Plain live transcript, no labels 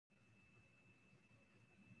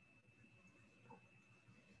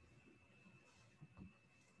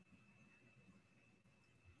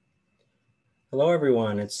Hello,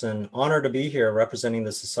 everyone. It's an honor to be here representing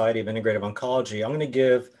the Society of Integrative Oncology. I'm going to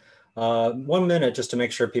give 1 minute just to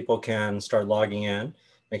make sure people can start logging in,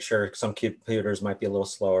 make sure some computers might be a little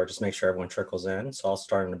slower, just make sure everyone trickles in. So I'll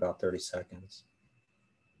start in about 30 seconds.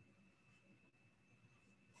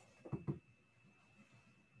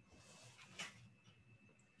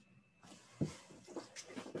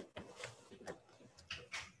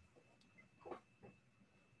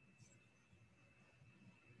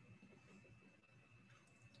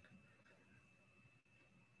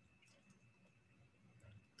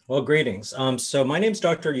 Well, greetings. So my name is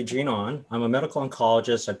Dr. Eugene Ahn. I'm a medical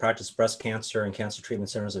oncologist. I practice breast cancer and cancer treatment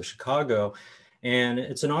centers of Chicago. And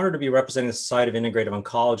it's an honor to be representing the Society of Integrative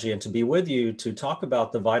Oncology and to be with you to talk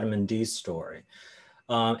about the vitamin D story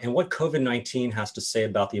and what COVID-19 has to say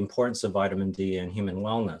about the importance of vitamin D in human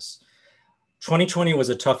wellness. 2020 was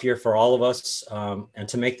a tough year for all of us. And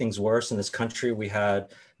to make things worse in this country, we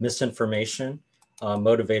had misinformation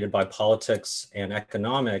motivated by politics and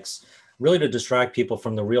economics, really to distract people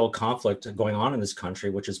from the real conflict going on in this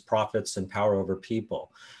country, which is profits and power over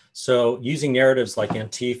people. So using narratives like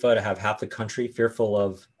Antifa to have half the country fearful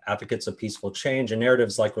of advocates of peaceful change, and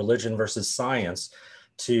narratives like religion versus science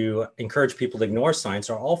to encourage people to ignore science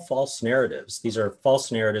are all false narratives. These are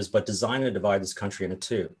false narratives, but designed to divide this country into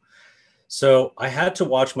two. So I had to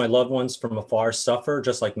watch my loved ones from afar suffer,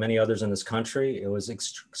 just like many others in this country. It was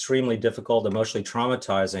extremely difficult, emotionally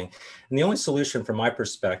traumatizing. And the only solution from my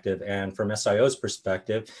perspective and from SIO's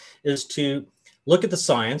perspective is to look at the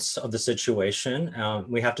science of the situation.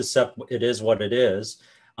 We have to accept it is what it is,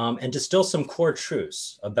 and distill some core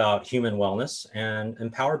truths about human wellness and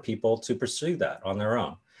empower people to pursue that on their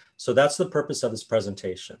own. So that's the purpose of this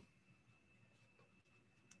presentation.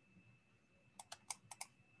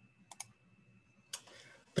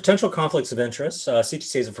 Potential conflicts of interest.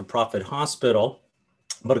 CTC is a for-profit hospital,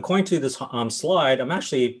 but according to this slide, I'm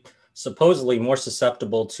actually supposedly more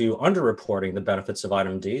susceptible to underreporting the benefits of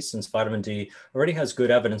vitamin D, since vitamin D already has good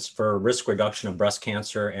evidence for risk reduction of breast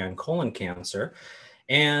cancer and colon cancer.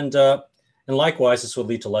 And likewise, this will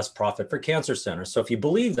lead to less profit for cancer centers. So if you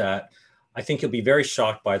believe that, I think you'll be very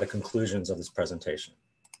shocked by the conclusions of this presentation.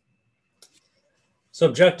 So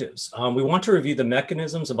objectives, we want to review the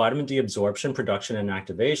mechanisms of vitamin D absorption, production, and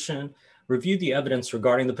activation, review the evidence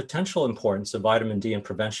regarding the potential importance of vitamin D in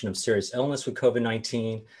prevention of serious illness with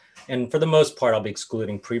COVID-19. And for the most part, I'll be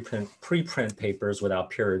excluding preprint papers without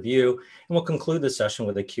peer review, and we'll conclude the session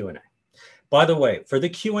with a Q&A. By the way, for the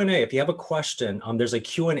Q&A, if you have a question, there's a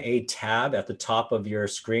Q&A tab at the top of your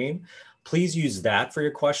screen. Please use that for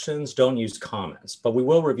your questions. Don't use comments, but we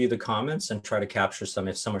will review the comments and try to capture some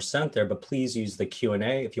if some are sent there, but please use the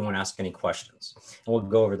Q&A if you want to ask any questions. And we'll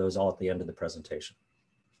go over those all at the end of the presentation.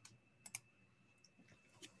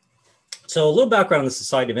 So a little background on the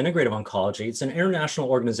Society of Integrative Oncology. It's an international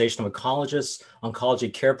organization of oncologists,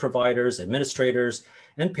 oncology care providers, administrators,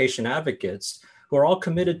 and patient advocates who are all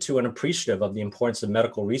committed to and appreciative of the importance of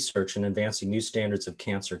medical research in advancing new standards of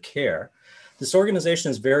cancer care. This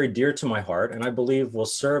organization is very dear to my heart, and I believe will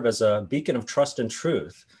serve as a beacon of trust and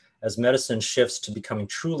truth as medicine shifts to becoming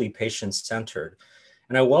truly patient-centered.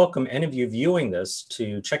 And I welcome any of you viewing this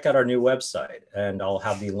to check out our new website, and I'll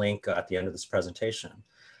have the link at the end of this presentation.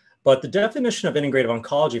 But the definition of integrative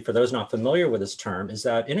oncology, for those not familiar with this term, is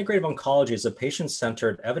that integrative oncology is a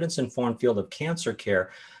patient-centered, evidence-informed field of cancer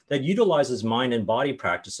care that utilizes mind and body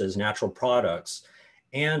practices, natural products,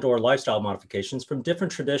 and or lifestyle modifications from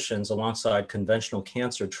different traditions alongside conventional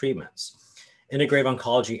cancer treatments. Integrative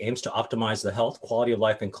oncology aims to optimize the health, quality of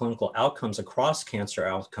life, and clinical outcomes across cancer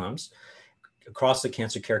outcomes, across the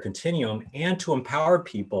cancer care continuum, and to empower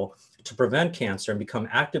people to prevent cancer and become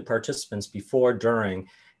active participants before, during,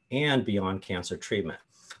 and beyond cancer treatment.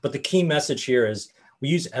 But the key message here is we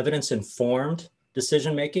use evidence-informed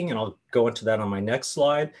decision-making, and I'll go into that on my next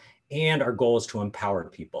slide, and our goal is to empower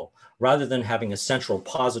people. Rather than having a central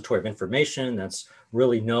repository of information that's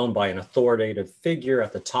really known by an authoritative figure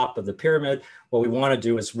at the top of the pyramid, what we want to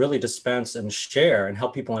do is really dispense and share and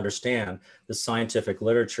help people understand the scientific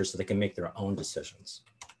literature so they can make their own decisions.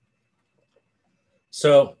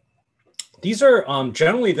 So these are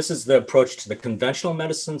generally, this is the approach to the conventional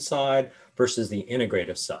medicine side versus the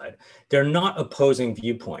integrative side. They're not opposing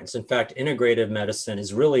viewpoints. In fact, integrative medicine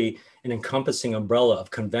is really an encompassing umbrella of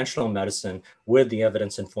conventional medicine with the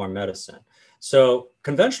evidence-informed medicine. So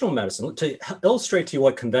conventional medicine, to illustrate to you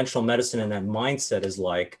what conventional medicine and that mindset is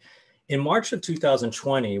like, in March of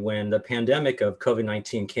 2020, when the pandemic of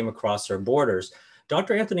COVID-19 came across our borders,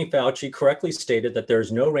 Dr. Anthony Fauci correctly stated that there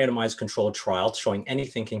is no randomized controlled trial showing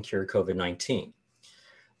anything can cure COVID-19.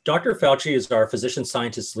 Dr. Fauci is our physician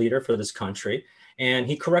scientist leader for this country, And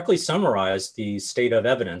he correctly summarized the state of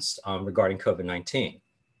evidence regarding COVID-19.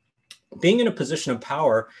 Being in a position of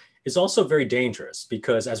power is also very dangerous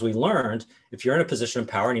because, as we learned, if you're in a position of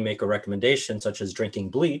power and you make a recommendation such as drinking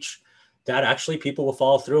bleach, that actually people will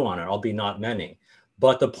follow through on it, albeit not many.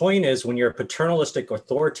 But the point is, when you're a paternalistic,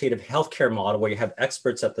 authoritative healthcare model where you have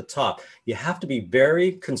experts at the top, you have to be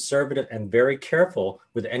very conservative and very careful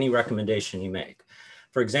with any recommendation you make.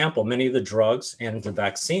 For example, many of the drugs and the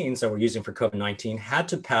vaccines that we're using for COVID-19 had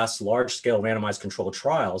to pass large-scale randomized controlled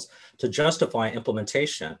trials to justify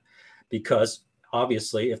implementation, because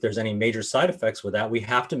obviously, if there's any major side effects with that, we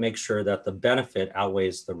have to make sure that the benefit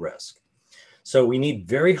outweighs the risk. So we need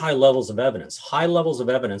very high levels of evidence. High levels of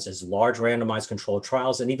evidence is large randomized controlled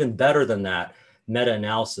trials, and even better than that,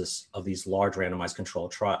 meta-analysis of these large randomized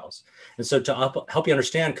controlled trials. And so to help you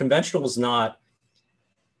understand, conventional is not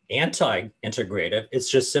anti-integrative,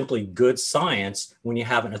 it's just simply good science when you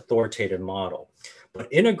have an authoritative model.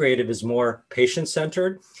 But integrative is more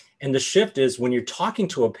patient-centered, and the shift is when you're talking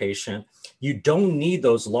to a patient, you don't need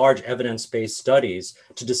those large evidence-based studies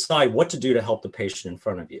to decide what to do to help the patient in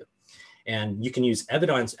front of you. And you can use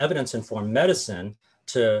evidence-informed medicine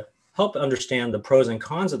to help understand the pros and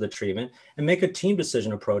cons of the treatment and make a team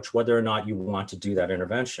decision approach whether or not you want to do that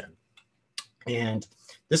intervention. And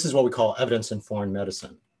this is what we call evidence-informed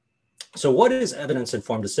medicine. So what is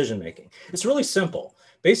evidence-informed decision-making? It's really simple.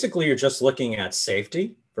 Basically, you're just looking at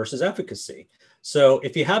safety versus efficacy. So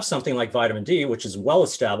if you have something like vitamin D, which is well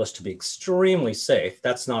established to be extremely safe,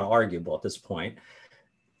 that's not arguable at this point,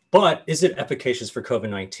 but is it efficacious for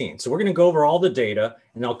COVID-19? So we're going to go over all the data,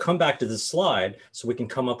 and I'll come back to this slide so we can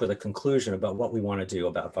come up with a conclusion about what we want to do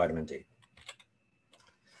about vitamin D.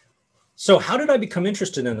 So how did I become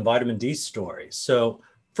interested in the vitamin D story? So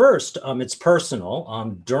first, it's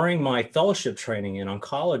personal. During my fellowship training in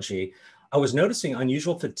oncology, I was noticing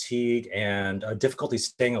unusual fatigue and difficulty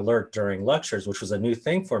staying alert during lectures, which was a new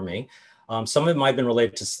thing for me. Some of it might have been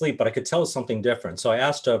related to sleep, but I could tell it was something different. So I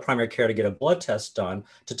asked primary care to get a blood test done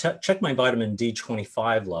to check my vitamin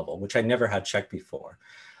D25 level, which I never had checked before.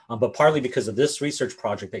 But partly because of this research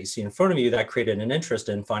project that you see in front of you, that created an interest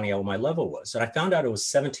in finding out what my level was. And I found out it was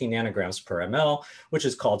 17 nanograms per ml, which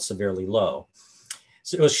is called severely low.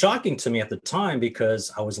 So it was shocking to me at the time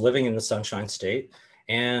because I was living in the Sunshine State,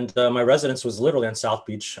 and my residence was literally on South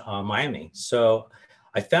Beach, Miami. So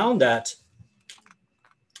I found that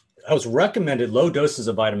I was recommended low doses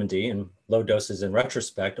of vitamin D, and low doses in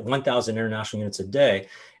retrospect, 1,000 international units a day.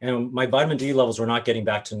 And my vitamin D levels were not getting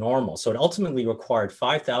back to normal. So it ultimately required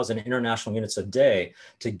 5,000 international units a day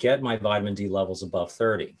to get my vitamin D levels above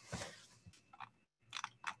 30.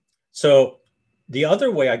 So the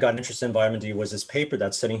other way I got interested in vitamin D was this paper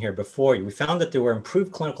that's sitting here before you. We found that there were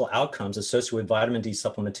improved clinical outcomes associated with vitamin D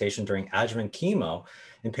supplementation during adjuvant chemo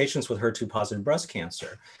in patients with HER2-positive breast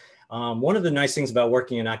cancer. One of the nice things about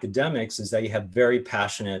working in academics is that you have very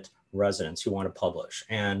passionate residents who want to publish.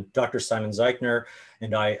 And Dr. Simon Zeichner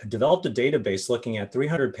and I developed a database looking at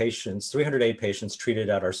 308 patients treated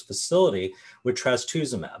at our facility with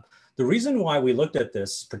trastuzumab. The reason why we looked at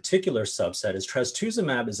this particular subset is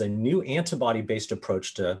trastuzumab is a new antibody-based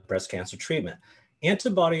approach to breast cancer treatment.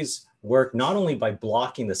 Antibodies work not only by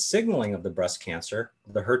blocking the signaling of the breast cancer,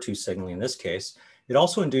 the HER2 signaling in this case, it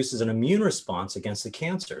also induces an immune response against the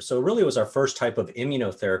cancer. So it really was our first type of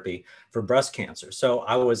immunotherapy for breast cancer. So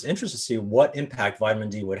I was interested to see what impact vitamin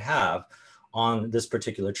D would have on this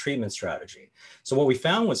particular treatment strategy. So what we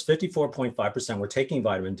found was 54.5% were taking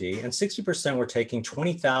vitamin D and 60% were taking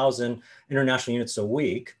 20,000 international units a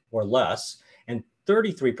week or less, and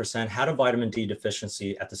 33% had a vitamin D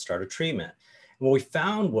deficiency at the start of treatment. And what we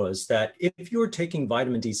found was that if you were taking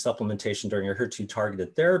vitamin D supplementation during your HER2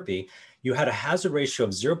 targeted therapy, you had a hazard ratio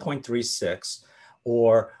of 0.36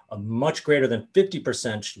 or a much greater than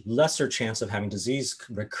 50% lesser chance of having disease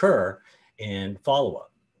recur in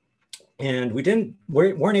follow-up. And we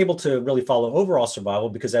weren't able to really follow overall survival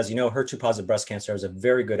because, as you know, HER2-positive breast cancer has a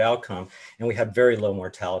very good outcome, and we had very low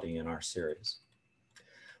mortality in our series.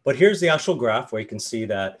 But here's the actual graph where you can see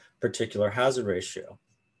that particular hazard ratio.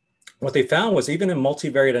 What they found was, even in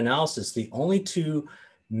multivariate analysis, the only two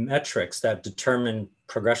metrics that determine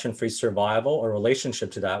progression-free survival or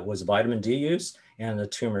relationship to that was vitamin D use and the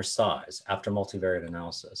tumor size after multivariate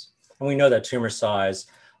analysis. And we know that tumor size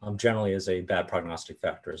generally is a bad prognostic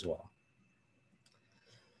factor as well.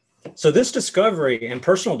 So this discovery and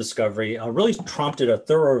personal discovery really prompted a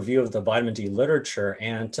thorough review of the vitamin D literature.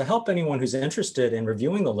 And to help anyone who's interested in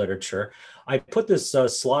reviewing the literature, I put this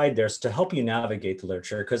slide there to help you navigate the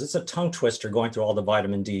literature, because it's a tongue twister going through all the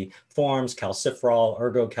vitamin D forms, calciferol,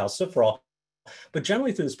 ergocalciferol. But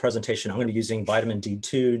generally through this presentation, I'm going to be using vitamin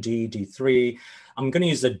D2, D, D3. I'm going to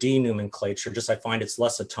use the D nomenclature, just I find it's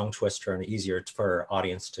less a tongue twister and easier for our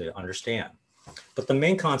audience to understand. But the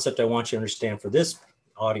main concept I want you to understand for this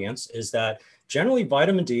audience is that generally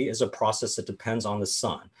vitamin D is a process that depends on the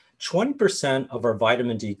sun. 20% of our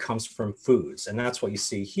vitamin D comes from foods, and that's what you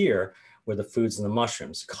see here with the foods and the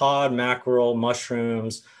mushrooms. Cod, mackerel,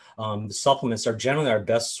 mushrooms, supplements are generally our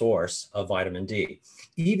best source of vitamin D.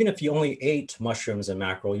 Even if you only ate mushrooms and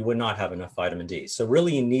mackerel, you would not have enough vitamin D. So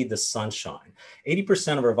really you need the sunshine.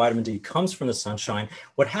 80% of our vitamin D comes from the sunshine.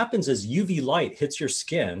 What happens is UV light hits your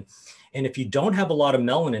skin, and if you don't have a lot of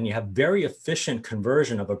melanin, you have very efficient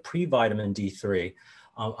conversion of a pre-vitamin D3,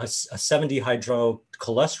 a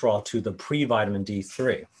 7-dehydrocholesterol to the pre-vitamin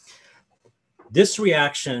D3. This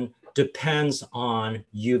reaction depends on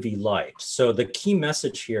UV light. So the key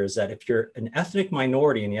message here is that if you're an ethnic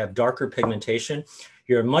minority and you have darker pigmentation,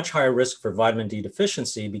 you're at much higher risk for vitamin D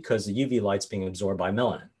deficiency because the UV light's being absorbed by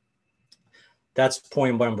melanin. That's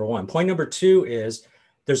point number one. Point number two is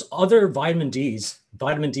there's other vitamin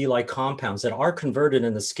D-like compounds that are converted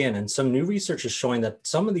in the skin. And some new research is showing that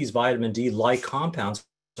some of these vitamin D-like compounds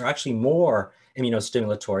are actually more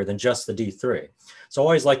immunostimulatory than just the D3. So I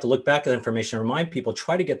always like to look back at the information and remind people,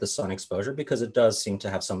 try to get the sun exposure because it does seem to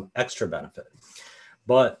have some extra benefit.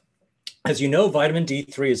 But as you know, vitamin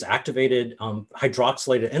D3 is activated,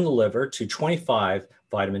 hydroxylated in the liver to 25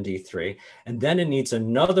 vitamin D3, and then it needs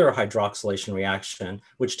another hydroxylation reaction,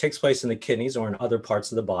 which takes place in the kidneys or in other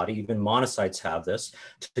parts of the body, even monocytes have this,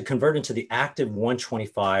 to convert into the active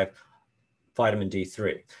 125 vitamin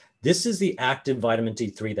D3. This is the active vitamin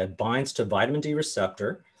D3 that binds to vitamin D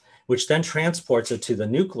receptor, which then transports it to the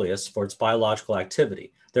nucleus for its biological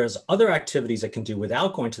activity. There's other activities it can do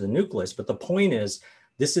without going to the nucleus, but the point is,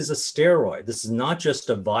 this is a steroid. This is not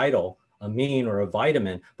just a vital amine or a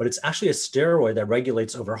vitamin, but it's actually a steroid that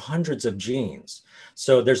regulates over hundreds of genes.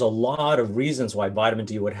 So there's a lot of reasons why vitamin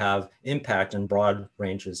D would have impact in broad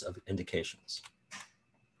ranges of indications.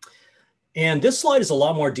 And this slide is a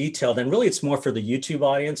lot more detailed, and really it's more for the YouTube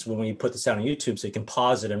audience when we put this out on YouTube so you can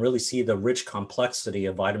pause it and really see the rich complexity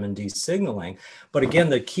of vitamin D signaling. But again,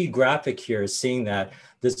 the key graphic here is seeing that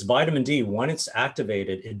this vitamin D, when it's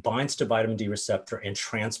activated, it binds to vitamin D receptor and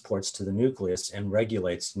transports to the nucleus and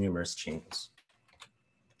regulates numerous genes.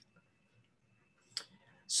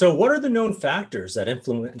 So what are the known factors that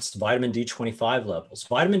influence vitamin D25 levels?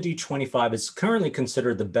 Vitamin D25 is currently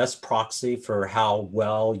considered the best proxy for how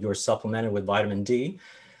well you're supplemented with vitamin D.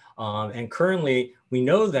 And currently, we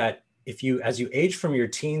know that as you age from your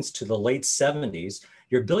teens to the late 70s,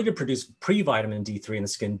 your ability to produce pre-vitamin D3 in the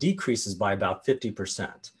skin decreases by about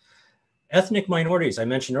 50%. Ethnic minorities, I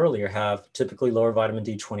mentioned earlier, have typically lower vitamin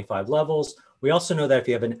D25 levels. We also know that if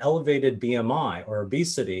you have an elevated BMI or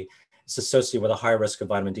obesity, it's associated with a higher risk of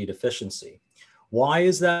vitamin D deficiency. Why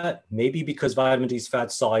is that? Maybe because vitamin D is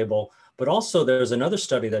fat soluble, but also there's another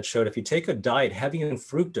study that showed if you take a diet heavy in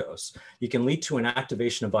fructose, you can lead to an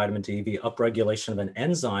activation of vitamin D via upregulation of an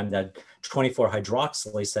enzyme that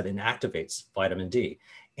 24-hydroxylase that inactivates vitamin D.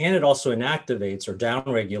 And it also inactivates or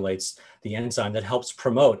downregulates the enzyme that helps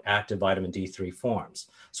promote active vitamin D3 forms.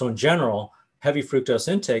 So in general, heavy fructose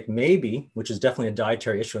intake maybe, which is definitely a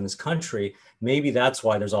dietary issue in this country, maybe that's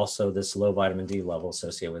why there's also this low vitamin D level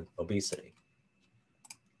associated with obesity.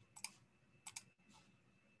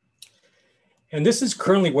 And this is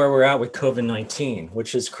currently where we're at with COVID-19,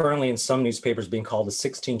 which is currently in some newspapers being called a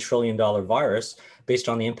 $16 trillion virus based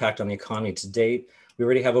on the impact on the economy to date. We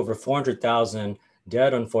already have over 400,000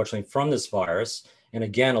 dead, unfortunately, from this virus. And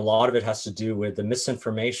again, a lot of it has to do with the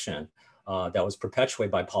misinformation that was perpetuated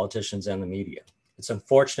by politicians and the media. It's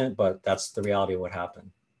unfortunate, but that's the reality of what happened.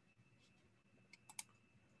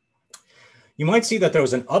 You might see that there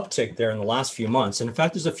was an uptick there in the last few months. And in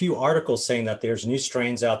fact, there's a few articles saying that there's new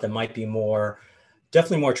strains out that might be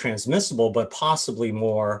definitely more transmissible, but possibly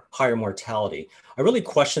higher mortality. I really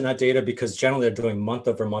question that data because generally they're doing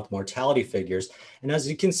month-over-month mortality figures. And as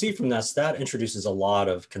you can see from this, that introduces a lot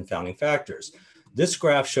of confounding factors. This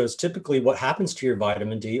graph shows typically what happens to your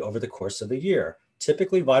vitamin D over the course of the year.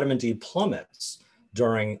 Typically, vitamin D plummets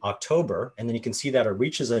during October, and then you can see that it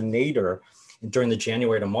reaches a nadir during the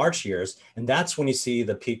January to March years, and that's when you see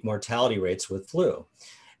the peak mortality rates with flu.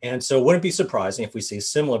 And so it wouldn't be surprising if we see a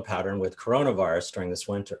similar pattern with coronavirus during this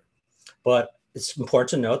winter. But it's important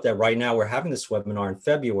to note that right now we're having this webinar in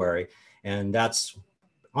February, and that's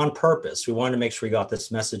on purpose. We wanted to make sure we got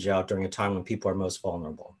this message out during a time when people are most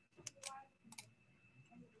vulnerable.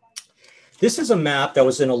 This is a map that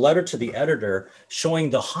was in a letter to the editor showing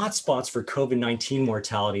the hotspots for COVID-19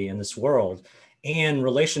 mortality in this world. and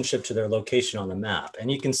relationship to their location on the map.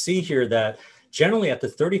 And you can see here that generally at the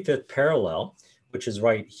 35th parallel, which is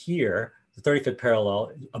right here, the 35th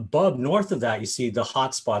parallel, above, north of that, you see the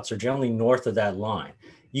hotspots are generally north of that line.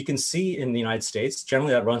 You can see in the United States,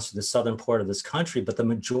 generally that runs through the southern part of this country, but the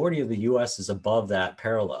majority of the US is above that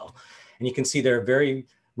parallel. And you can see there are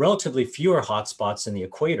relatively fewer hotspots in the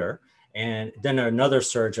equator, and then another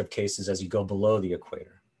surge of cases as you go below the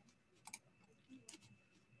equator.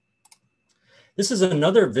 This is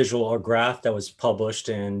another visual or graph that was published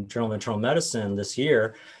in Journal of Internal Medicine this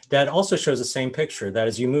year that also shows the same picture, that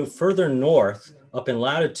as you move further north up in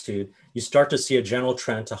latitude, you start to see a general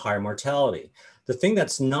trend to higher mortality. The thing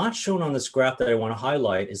that's not shown on this graph that I want to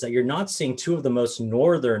highlight is that you're not seeing two of the most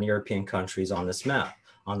northern European countries on this map,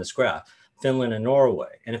 on this graph, Finland and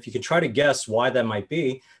Norway. And if you can try to guess why that might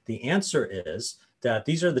be, the answer is that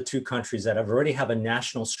these are the two countries that already have a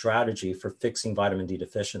national strategy for fixing vitamin D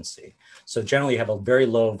deficiency. So generally you have a very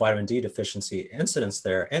low vitamin D deficiency incidence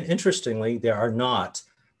there. And interestingly, they are not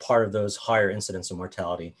part of those higher incidence of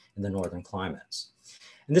mortality in the northern climates.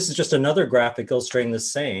 And this is just another graphic illustrating the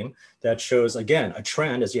same that shows, again, a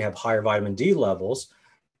trend. As you have higher vitamin D levels,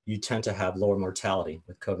 you tend to have lower mortality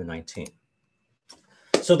with COVID-19.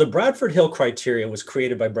 So the Bradford Hill criteria was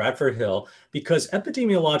created by Bradford Hill because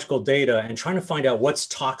epidemiological data and trying to find out what's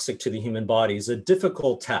toxic to the human body is a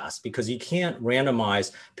difficult task because you can't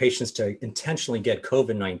randomize patients to intentionally get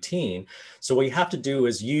COVID-19. So what you have to do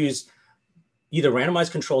is use either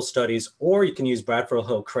randomized control studies, or you can use Bradford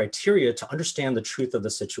Hill criteria to understand the truth of the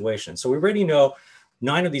situation. So we already know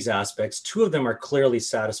 9 of these aspects. 2 of them are clearly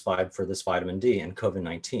satisfied for this vitamin D and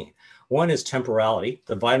COVID-19. One is temporality.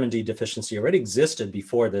 The vitamin D deficiency already existed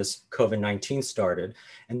before this COVID-19 started.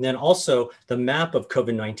 And then also the map of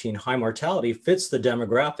COVID-19 high mortality fits the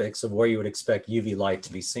demographics of where you would expect UV light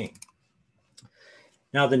to be seen.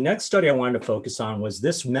 Now, the next study I wanted to focus on was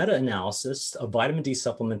this meta-analysis of vitamin D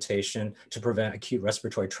supplementation to prevent acute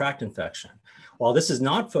respiratory tract infection. While this is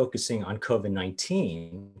not focusing on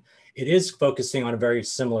COVID-19, it is focusing on a very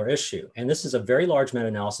similar issue. And this is a very large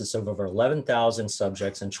meta-analysis of over 11,000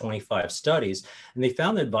 subjects and 25 studies. And they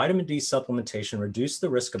found that vitamin D supplementation reduced the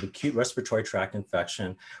risk of acute respiratory tract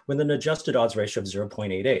infection with an adjusted odds ratio of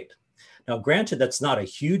 0.88. Now, granted, that's not a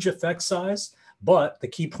huge effect size, but the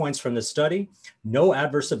key points from this study: no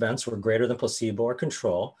adverse events were greater than placebo or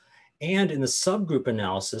control. And in the subgroup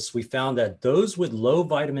analysis, we found that those with low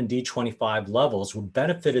vitamin D25 levels were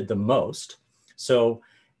benefited the most. So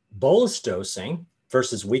bolus dosing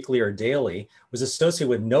versus weekly or daily was associated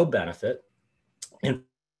with no benefit. And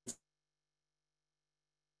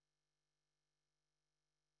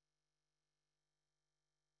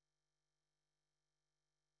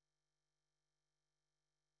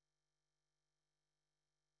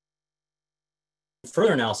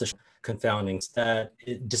further analysis confounding that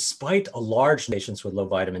despite a large patients with low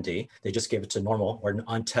vitamin D, they just gave it to normal or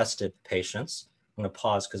untested patients. I'm going to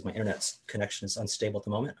pause because my internet connection is unstable at the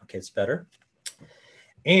moment. Okay, it's better.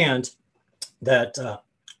 And that,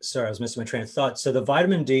 sorry, I was missing my train of thought. So the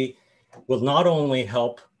vitamin D will not only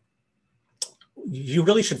help, you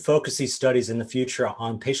really should focus these studies in the future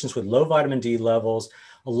on patients with low vitamin D levels.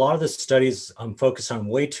 A lot of the studies focus on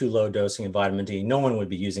way too low dosing of vitamin D. No one would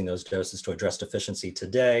be using those doses to address deficiency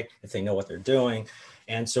today if they know what they're doing.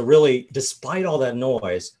 And so really, despite all that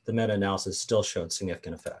noise, the meta-analysis still showed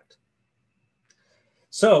significant effect.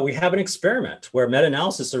 So we have an experiment where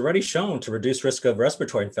meta-analysis already shown to reduce risk of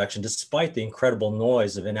respiratory infection despite the incredible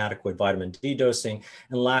noise of inadequate vitamin D dosing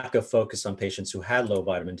and lack of focus on patients who had low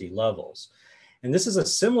vitamin D levels. And this is a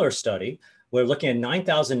similar study. We're looking at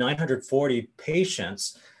 9,940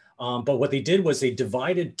 patients, but what they did was they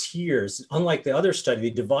divided tiers. Unlike the other study, they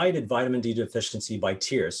divided vitamin D deficiency by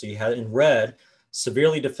tiers. So you had in red,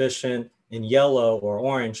 severely deficient, in yellow or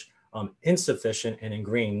orange, insufficient, and in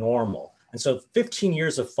green, normal. And so 15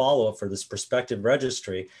 years of follow-up for this prospective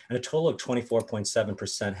registry, and a total of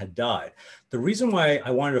 24.7% had died. The reason why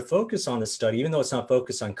I wanted to focus on this study, even though it's not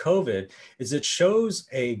focused on COVID, is it shows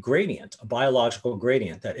a gradient, a biological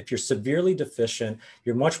gradient, that if you're severely deficient,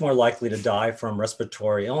 you're much more likely to die from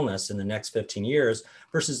respiratory illness in the next 15 years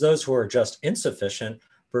versus those who are just insufficient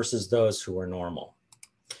versus those who are normal.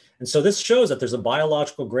 And so this shows that there's a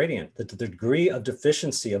biological gradient, that the degree of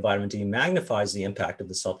deficiency of vitamin D magnifies the impact of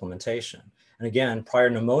the supplementation. And again,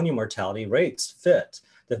 prior pneumonia mortality rates fit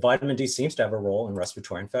that vitamin D seems to have a role in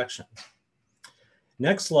respiratory infection.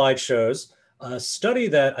 Next slide shows a study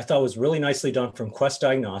that I thought was really nicely done from Quest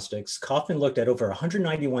Diagnostics. Kaufman looked at over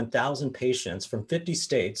 191,000 patients from 50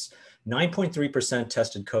 states, 9.3%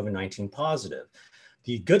 tested COVID-19 positive.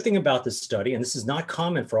 The good thing about this study, and this is not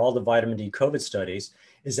common for all the vitamin D COVID studies,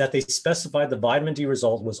 is that they specified the vitamin D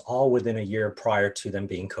result was all within a year prior to them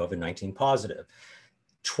being COVID-19 positive.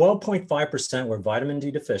 12.5% were vitamin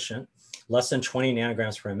D deficient, less than 20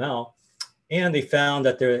 nanograms per ml, and they found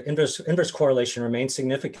that the inverse correlation remained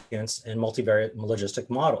significant in multivariate logistic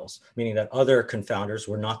models, meaning that other confounders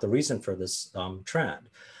were not the reason for this trend.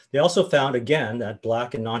 They also found, again, that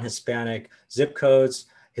Black and non-Hispanic zip codes,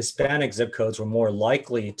 Hispanic zip codes were more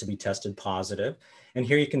likely to be tested positive. And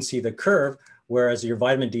here you can see the curve, whereas your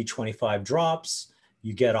vitamin D25 drops,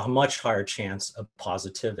 you get a much higher chance of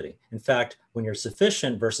positivity. In fact, when you're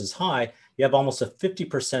sufficient versus high, you have almost a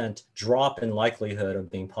 50% drop in likelihood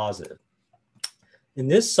of being positive. In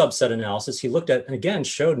this subset analysis, he looked at, and again,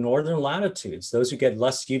 showed northern latitudes. Those who get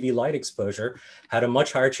less UV light exposure had a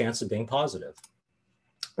much higher chance of being positive.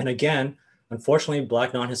 And again, unfortunately,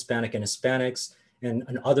 Black, non-Hispanic, and Hispanics,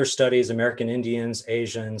 and other studies, American Indians,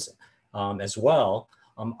 Asians as well,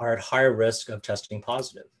 are at higher risk of testing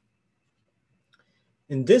positive.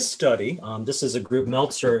 In this study, this is a group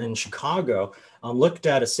Meltzer in Chicago, looked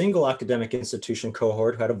at a single academic institution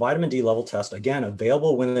cohort who had a vitamin D level test, again,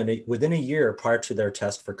 available within a year prior to their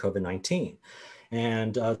test for COVID-19.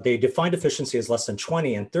 And they defined deficiency as less than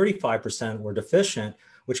 20, and 35% were deficient,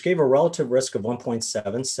 which gave a relative risk of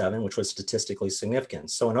 1.77, which was statistically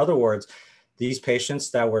significant. So in other words, these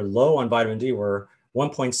patients that were low on vitamin D were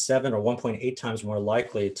 1.7 or 1.8 times more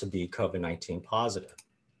likely to be COVID-19 positive.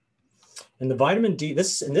 And the vitamin D, in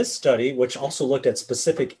this study, which also looked at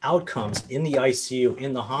specific outcomes in the ICU,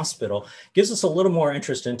 in the hospital, gives us a little more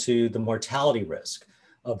interest into the mortality risk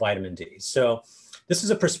of vitamin D. So this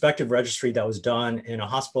is a prospective registry that was done in a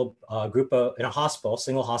hospital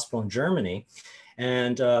single hospital in Germany.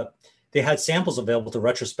 And they had samples available to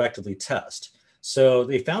retrospectively test. So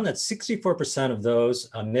they found that 64% of those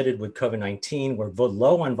admitted with COVID-19 were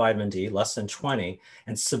low on vitamin D, less than 20,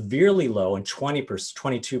 and severely low in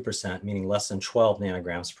 22%, meaning less than 12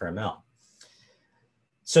 nanograms per ml.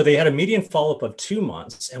 So they had a median follow-up of 2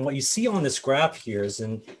 months. And what you see on this graph here is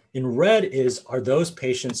in red are those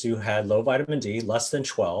patients who had low vitamin D, less than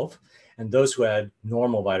 12, and those who had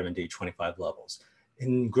normal vitamin D, 25 levels.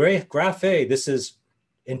 In graph A, this is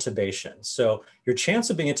intubation. So your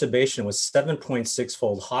chance of being intubation was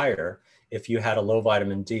 7.6-fold higher if you had a low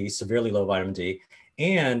vitamin D, severely low vitamin D.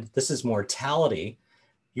 And this is mortality.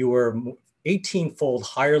 You were 18-fold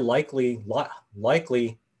higher likely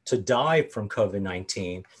to die from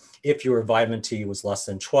COVID-19 if your vitamin D was less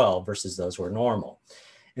than 12 versus those who are normal.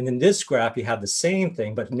 And in this graph, you have the same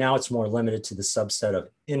thing, but now it's more limited to the subset of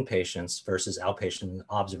inpatients versus outpatient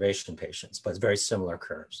observation patients, but it's very similar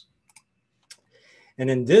curves. And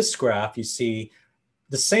in this graph, you see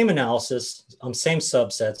the same analysis, same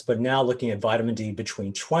subsets, but now looking at vitamin D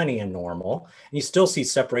between 20 and normal. And you still see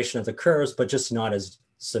separation of the curves, but just not as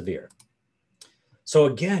severe. So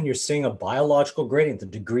again, you're seeing a biological gradient. The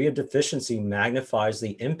degree of deficiency magnifies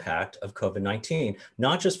the impact of COVID-19,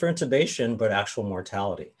 not just for intubation, but actual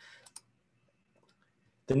mortality.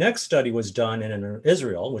 The next study was done in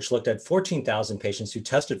Israel, which looked at 14,000 patients who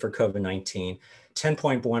tested for COVID-19.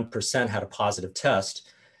 10.1% had a positive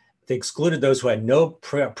test. They excluded those who had no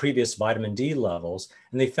previous vitamin D levels.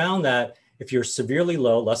 And they found that if you're severely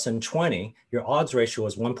low, less than 20, your odds ratio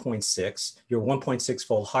was 1.6. You're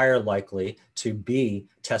 1.6-fold higher likely to be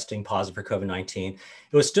testing positive for COVID-19.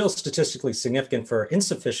 It was still statistically significant for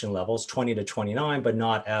insufficient levels, 20 to 29, but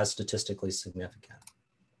not as statistically significant.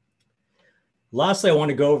 Lastly, I want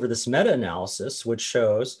to go over this meta-analysis, which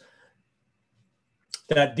shows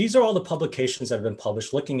that these are all the publications that have been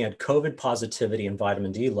published looking at COVID positivity and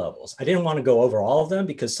vitamin D levels. I didn't want to go over all of them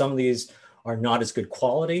because some of these are not as good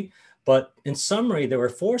quality, but in summary, there were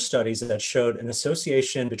 4 studies that showed an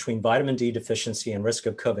association between vitamin D deficiency and risk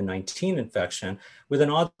of COVID-19 infection with an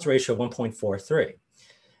odds ratio of 1.43.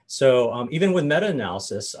 So even with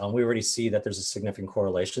meta-analysis, we already see that there's a significant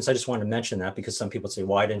correlation. So I just wanted to mention that because some people say,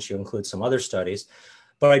 why didn't you include some other studies?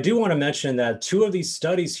 But I do want to mention that 2 of these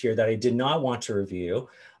studies here that I did not want to review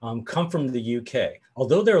come from the UK.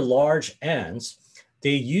 Although they're large N's, they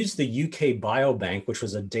used the UK Biobank, which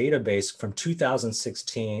was a database from 2006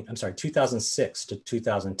 to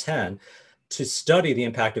 2010 to study the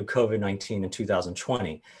impact of COVID-19 in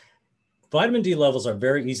 2020. Vitamin D levels are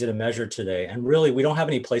very easy to measure today. And really, we don't have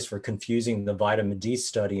any place for confusing the vitamin D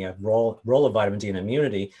study and role of vitamin D in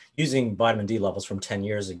immunity using vitamin D levels from 10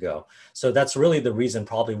 years ago. So that's really the reason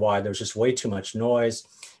probably why there's just way too much noise.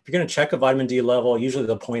 If you're going to check a vitamin D level, usually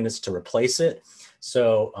the point is to replace it.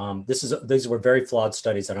 So these were very flawed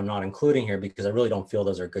studies that I'm not including here because I really don't feel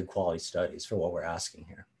those are good quality studies for what we're asking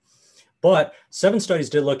here. But 7 studies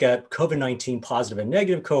did look at COVID-19 positive and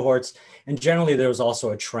negative cohorts. And generally, there was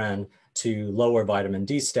also a trend to lower vitamin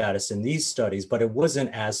D status in these studies, but it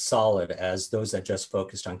wasn't as solid as those that just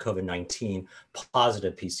focused on COVID-19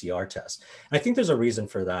 positive PCR tests. And I think there's a reason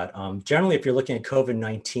for that. Generally, if you're looking at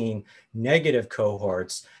COVID-19 negative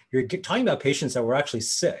cohorts, you're talking about patients that were actually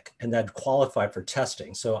sick and that qualified for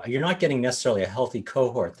testing. So you're not getting necessarily a healthy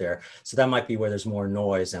cohort there. So that might be where there's more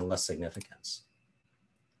noise and less significance.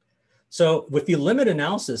 So with the limit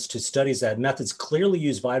analysis to studies that methods clearly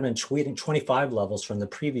use vitamin 25 levels from the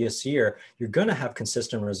previous year, you're going to have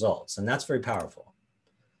consistent results, and that's very powerful.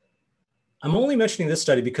 I'm only mentioning this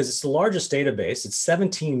study because it's the largest database. It's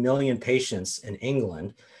 17 million patients in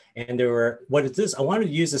England. And I wanted to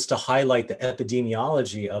use this to highlight the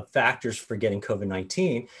epidemiology of factors for getting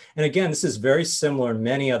COVID-19. And again, this is very similar in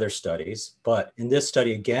many other studies, but in this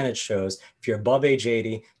study, again, it shows if you're above age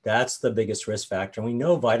 80, that's the biggest risk factor. And we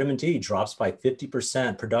know vitamin D drops by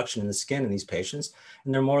 50% production in the skin in these patients,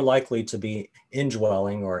 and they're more likely to be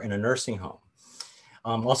indwelling or in a nursing home.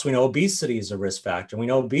 Also, we know obesity is a risk factor. We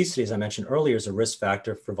know obesity, as I mentioned earlier, is a risk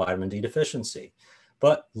factor for vitamin D deficiency,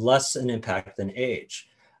 but less an impact than age.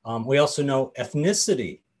 We also know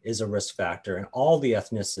ethnicity is a risk factor, and all the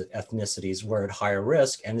ethnicities were at higher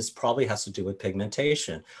risk, and this probably has to do with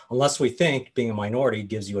pigmentation, unless we think being a minority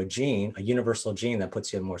gives you a gene, a universal gene that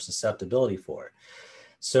puts you at more susceptibility for it.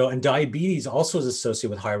 So, and diabetes also is associated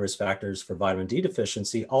with higher risk factors for vitamin D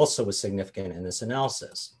deficiency, also was significant in this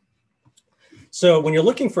analysis. So when you're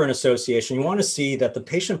looking for an association, you want to see that the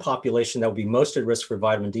patient population that would be most at risk for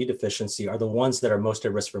vitamin D deficiency are the ones that are most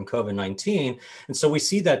at risk from COVID-19. And so we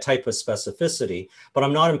see that type of specificity, but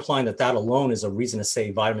I'm not implying that that alone is a reason to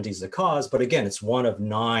say vitamin D is the cause. But again, it's one of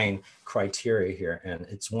 9 criteria here, and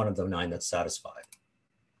it's one of the 9 that's satisfied.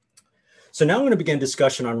 So now I'm going to begin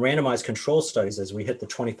discussion on randomized control studies as we hit the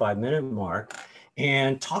 25-minute mark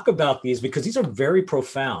and talk about these because these are very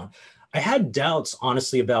profound. I had doubts,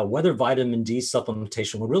 honestly, about whether vitamin D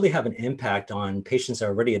supplementation will really have an impact on patients that are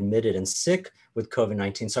already admitted and sick with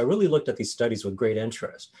COVID-19. So I really looked at these studies with great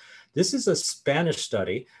interest. This is a Spanish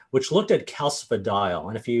study which looked at calcifediol.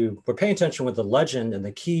 And if you were paying attention with the legend and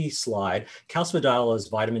the key slide, calcifediol is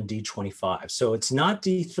vitamin D25. So it's not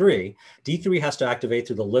D3. D3 has to activate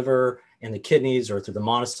through the liver and the kidneys or through the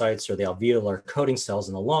monocytes or the alveolar coating cells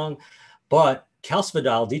in the lung. But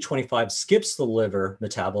calcifediol, D25, skips the liver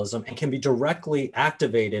metabolism and can be directly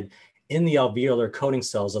activated in the alveolar coating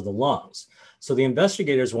cells of the lungs. So the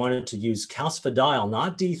investigators wanted to use calcifediol,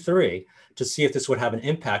 not D3, to see if this would have an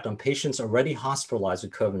impact on patients already hospitalized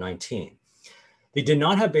with COVID-19. They did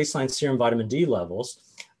not have baseline serum vitamin D levels,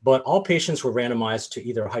 but all patients were randomized to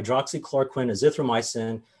either hydroxychloroquine,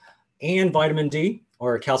 azithromycin, and vitamin D,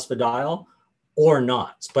 or calcifediol, or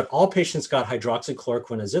not. But all patients got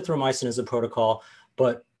hydroxychloroquine, azithromycin as a protocol,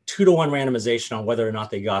 but 2-to-1 randomization on whether or not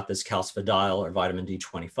they got this calcifediol or vitamin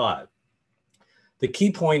D25. The key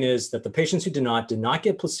point is that the patients who did not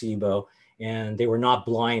get placebo, and they were not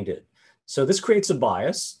blinded. So this creates a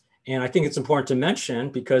bias. And I think it's important to mention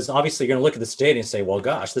because obviously you're going to look at this data and say, well,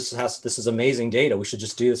 gosh, this is amazing data. We should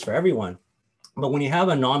just do this for everyone. But when you have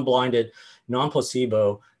a non-blinded,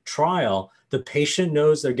 non-placebo trial, the patient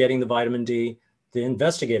knows they're getting the vitamin D. The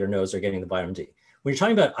investigator knows they're getting the vitamin D. When you're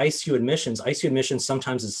talking about ICU admissions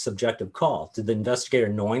sometimes is a subjective call. Did the investigator,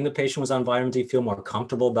 knowing the patient was on vitamin D, feel more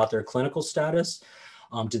comfortable about their clinical status?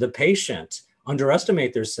 Did the patient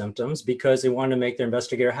underestimate their symptoms because they wanted to make their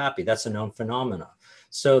investigator happy? That's a known phenomenon.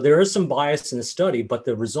 So there is some bias in the study, but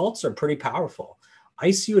the results are pretty powerful.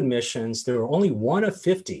 ICU admissions, there were only 1 of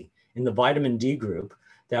 50 in the vitamin D group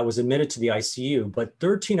that was admitted to the ICU, but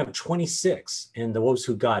 13 of 26 in those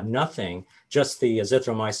who got nothing, just the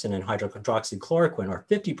azithromycin and hydroxychloroquine, or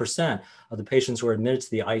 50% of the patients were admitted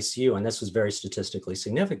to the ICU, and this was very statistically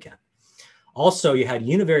significant. Also, you had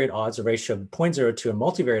univariate odds, a ratio of 0.02, and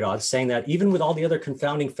multivariate odds, saying that even with all the other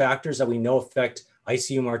confounding factors that we know affect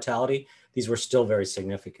ICU mortality, these were still very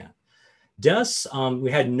significant. Deaths,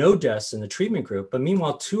 we had no deaths in the treatment group, but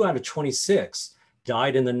meanwhile, 2 out of 26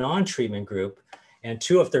 died in the non-treatment group, and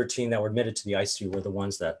 2 of 13 that were admitted to the ICU were the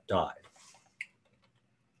ones that died.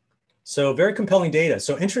 So very compelling data.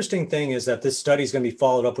 So interesting thing is that this study is going to be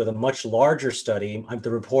followed up with a much larger study.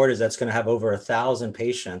 The report is that's going to have over 1,000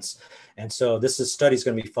 patients. And so this study is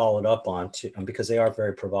going to be followed up on too, because they are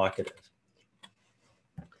very provocative.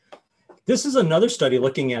 This is another study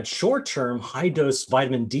looking at short-term high-dose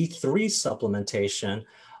vitamin D3 supplementation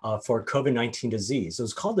for COVID-19 disease. It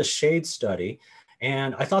was called the SHADE study.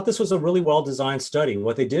 And I thought this was a really well-designed study.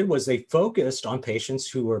 What they did was they focused on patients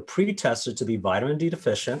who were pre-tested to be vitamin D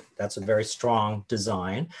deficient. That's a very strong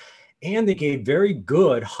design. and they gave very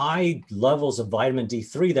good high levels of vitamin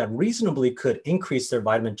D3 that reasonably could increase their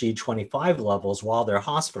vitamin G25 levels while they're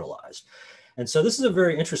hospitalized. And so this is a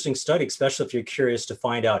very interesting study, especially if you're curious to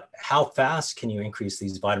find out how fast can you increase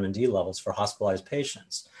these vitamin D levels for hospitalized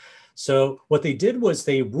patients. So what they did was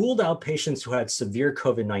they ruled out patients who had severe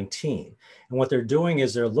COVID-19. And what they're doing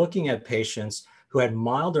is they're looking at patients who had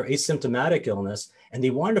mild or asymptomatic illness, and they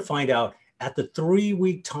wanted to find out at the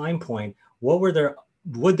 3-week time point,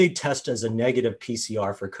 would they test as a negative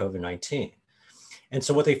PCR for COVID-19? And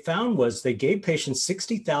so what they found was they gave patients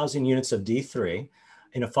 60,000 units of D3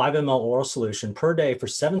 in a 5 ml oral solution per day for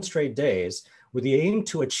 7 straight days with the aim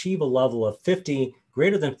to achieve a level of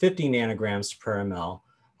greater than 50 nanograms per ml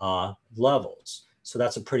levels. So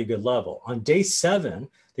that's a pretty good level. On day 7,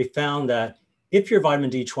 they found that if your vitamin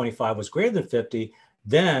D25 was greater than 50,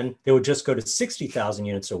 then they would just go to 60,000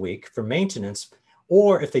 units a week for maintenance.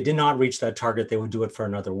 Or if they did not reach that target, they would do it for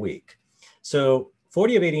another week. So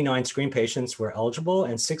 40 of 89 screened patients were eligible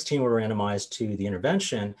and 16 were randomized to the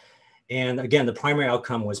intervention. And again, the primary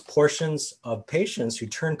outcome was portions of patients who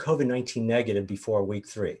turned COVID-19 negative before week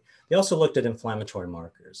 3. They also looked at inflammatory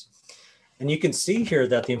markers. And you can see here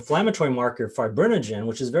that the inflammatory marker fibrinogen,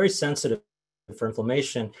 which is very sensitive for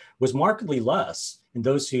inflammation, was markedly less in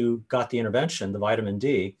those who got the intervention, the vitamin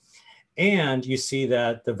D. And you see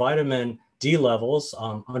that the vitamin D levels,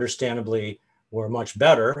 understandably, were much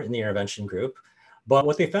better in the intervention group. But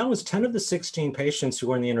what they found was 10 of the 16 patients who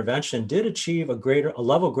were in the intervention did achieve a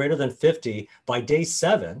level greater than 50 by day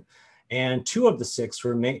 7. And 2 of the 6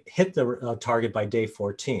 hit the target by day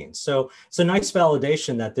 14. So it's a nice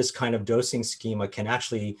validation that this kind of dosing schema can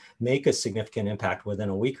actually make a significant impact within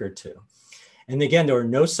a week or 2. And again, there were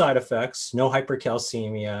no side effects, no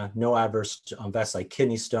hypercalcemia, no adverse events like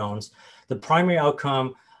kidney stones. The primary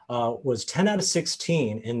outcome was 10 out of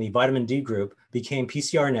 16 in the vitamin D group became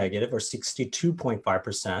PCR negative, or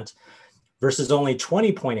 62.5%, versus only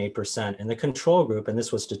 20.8% in the control group, and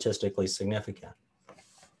this was statistically significant.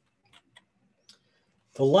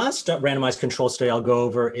 The last randomized control study I'll go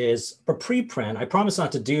over is a preprint. I promise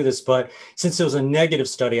not to do this, but since it was a negative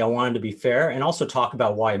study, I wanted to be fair and also talk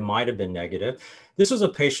about why it might have been negative. This was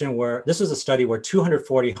a study where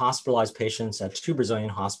 240 hospitalized patients at 2 Brazilian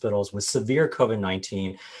hospitals with severe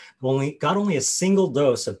COVID-19 got only a single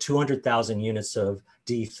dose of 200,000 units of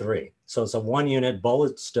D3. So it's a 1-unit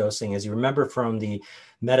bolus dosing. As you remember from the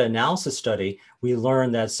meta-analysis study, we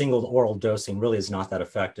learned that single oral dosing really is not that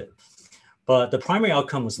effective. But the primary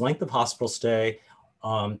outcome was length of hospital stay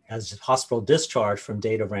as hospital discharge from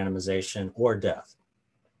date of randomization or death.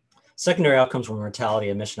 Secondary outcomes were mortality,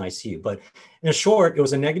 admission, ICU. But in short, it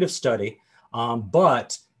was a negative study,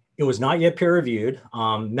 but it was not yet peer reviewed.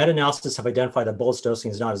 Meta-analysis have identified that bolus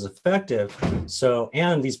dosing is not as effective.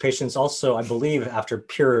 And these patients also, I believe, after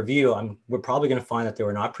peer review, we're probably going to find that they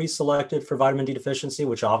were not pre-selected for vitamin D deficiency,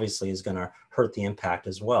 which obviously is going to hurt the impact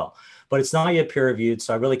as well. But it's not yet peer reviewed,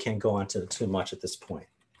 so I really can't go into too much at this point.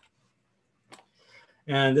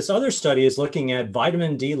 And this other study is looking at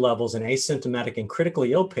vitamin D levels in asymptomatic and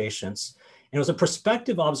critically ill patients. And it was a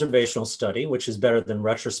prospective observational study, which is better than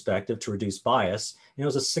retrospective to reduce bias. And it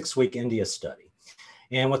was a 6-week India study.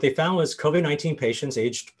 And what they found was COVID-19 patients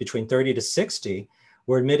aged between 30 to 60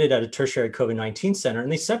 were admitted at a tertiary COVID-19 center,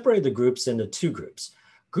 and they separated the groups into 2 groups.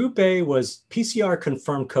 Group A was PCR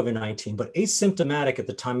confirmed COVID-19, but asymptomatic at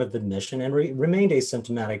the time of admission and remained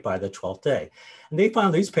asymptomatic by the 12th day. And they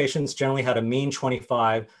found these patients generally had a mean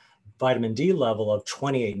 25 vitamin D level of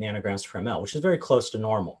 28 nanograms per ml, which is very close to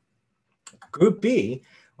normal. Group B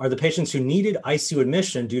are the patients who needed ICU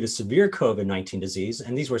admission due to severe COVID-19 disease,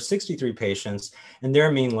 and these were 63 patients, and their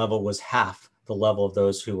mean level was half the level of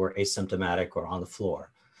those who were asymptomatic or on the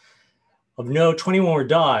floor. Of note, 21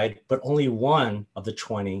 died, but only 1 of the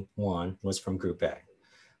 21 was from Group A.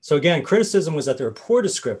 So again, criticism was that there were poor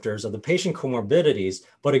descriptors of the patient comorbidities,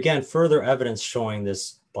 but again, further evidence showing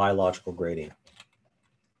this biological gradient.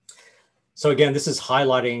 So again, this is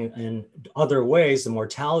highlighting in other ways the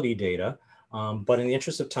mortality data, but in the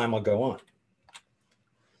interest of time, I'll go on.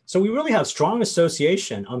 So we really have strong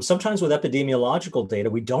association. Sometimes with epidemiological data,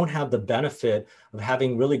 we don't have the benefit of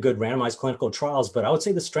having really good randomized clinical trials, but I would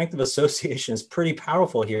say the strength of association is pretty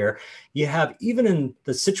powerful here. You have, even in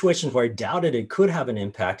the situations where I doubted it could have an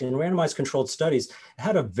impact, in randomized controlled studies, it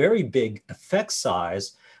had a very big effect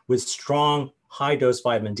size with strong high dose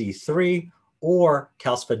vitamin D3 or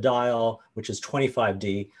calcifediol, which is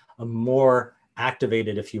 25D, a more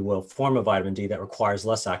activated, if you will, form of vitamin D that requires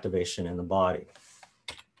less activation in the body.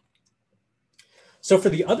 So for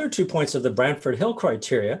the other 2 points of the Brantford Hill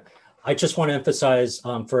criteria, I just want to emphasize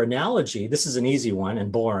for analogy, this is an easy one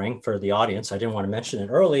and boring for the audience. I didn't want to mention it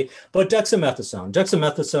early, but dexamethasone.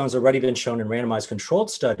 Dexamethasone has already been shown in randomized controlled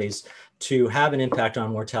studies to have an impact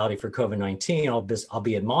on mortality for COVID-19,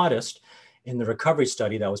 albeit modest, in the recovery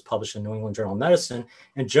study that was published in New England Journal of Medicine.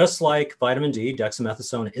 And just like vitamin D,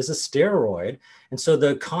 dexamethasone is a steroid. And so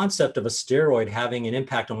the concept of a steroid having an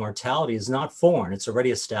impact on mortality is not foreign. It's already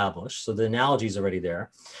established. So the analogy is already there.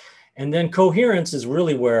 And then coherence is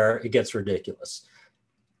really where it gets ridiculous.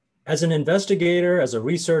 As an investigator, as a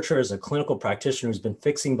researcher, as a clinical practitioner who's been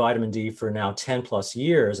fixing vitamin D for now 10 plus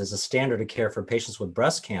years as a standard of care for patients with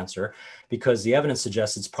breast cancer, because the evidence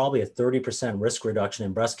suggests it's probably a 30% risk reduction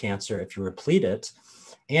in breast cancer if you replete it.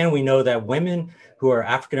 And we know that women who are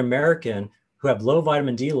African-American who have low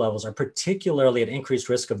vitamin D levels are particularly at increased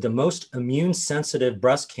risk of the most immune sensitive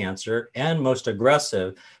breast cancer and most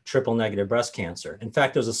aggressive triple negative breast cancer. In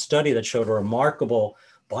fact, there was a study that showed a remarkable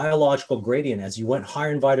biological gradient as you went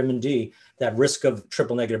higher in vitamin D, that risk of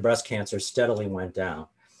triple negative breast cancer steadily went down.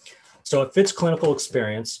 So it fits clinical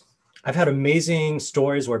experience. I've had amazing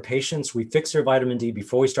stories where patients, we fix their vitamin D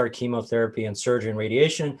before we start chemotherapy and surgery and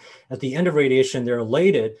radiation. At the end of radiation, they're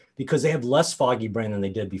elated because they have less foggy brain than they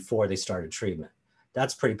did before they started treatment.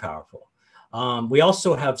 That's pretty powerful. We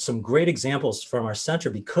also have some great examples from our center.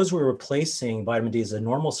 Because we're replacing vitamin D as a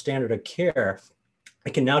normal standard of care, I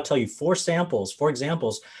can now tell you four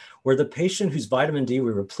examples, where the patient whose vitamin D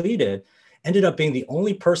we repleted ended up being the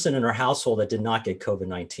only person in our household that did not get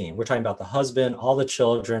COVID-19. We're talking about the husband, all the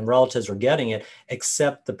children, relatives were getting it,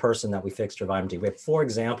 except the person that we fixed her vitamin D. We have four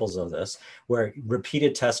examples of this, where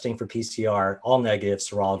repeated testing for PCR, all negative,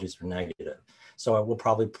 serologies are negative. So I will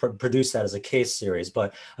probably produce that as a case series.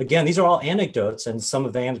 But again, these are all anecdotes, and some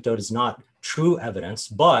of the anecdote is not true evidence,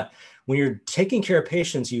 but when you're taking care of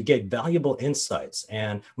patients, you get valuable insights.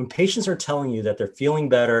 And when patients are telling you that they're feeling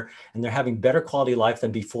better and they're having better quality of life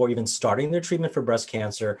than before even starting their treatment for breast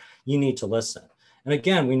cancer, you need to listen. And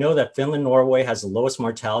again, we know that Finland, Norway has the lowest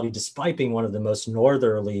mortality despite being one of the most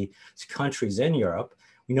northerly countries in Europe.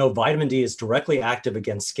 We know vitamin D is directly active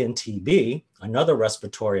against skin TB, another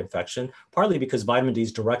respiratory infection, partly because vitamin D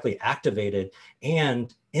is directly activated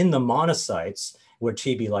and in the monocytes where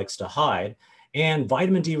TB likes to hide. And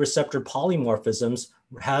vitamin D receptor polymorphisms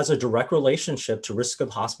has a direct relationship to risk of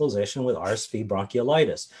hospitalization with RSV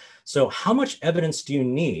bronchiolitis. So how much evidence do you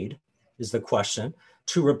need, is the question,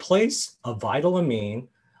 to replace a vital amine,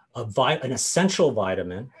 an essential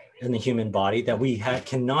vitamin in the human body that we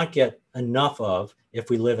cannot get enough of if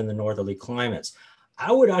we live in the northerly climates?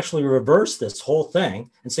 I would actually reverse this whole thing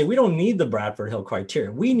and say we don't need the Bradford Hill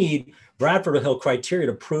criteria. We need Bradford Hill criteria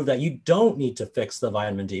to prove that you don't need to fix the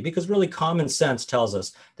vitamin D, because really common sense tells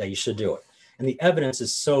us that you should do it. And the evidence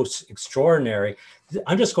is so extraordinary.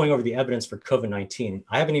 I'm just going over the evidence for COVID-19.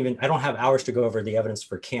 I don't have hours to go over the evidence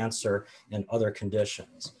for cancer and other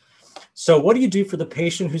conditions. So what do you do for the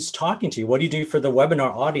patient who's talking to you? What do you do for the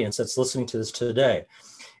webinar audience that's listening to this today?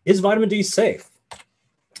 Is vitamin D safe?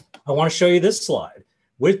 I want to show you this slide.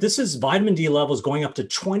 This is vitamin D levels going up to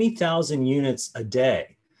 20,000 units a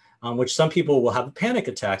day, which some people will have panic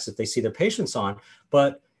attacks if they see their patients on.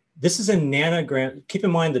 But this is in nanogram. Keep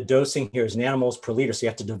in mind the dosing here is nanomoles per liter, so you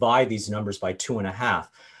have to divide these numbers by 2.5.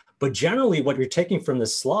 But generally, what you're taking from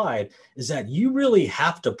this slide is that you really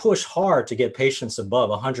have to push hard to get patients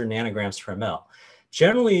above 100 nanograms per ml.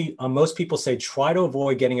 Generally, most people say try to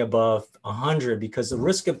avoid getting above 100 because the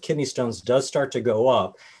risk of kidney stones does start to go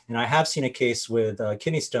up. And I have seen a case with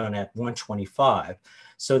kidney stone at 125.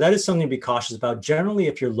 So that is something to be cautious about. Generally,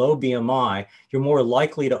 if you're low BMI, you're more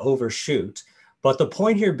likely to overshoot. But the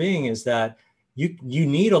point here being is that you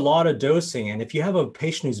need a lot of dosing. And if you have a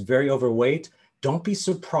patient who's very overweight, don't be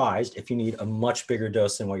surprised if you need a much bigger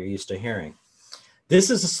dose than what you're used to hearing. This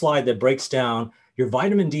is a slide that breaks down your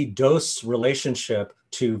vitamin D dose relationship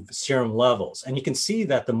to serum levels. And you can see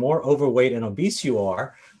that the more overweight and obese you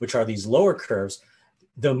are, which are these lower curves,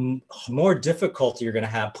 the more difficulty you're going to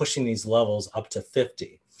have pushing these levels up to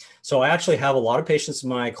 50. So I actually have a lot of patients in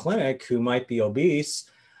my clinic who might be obese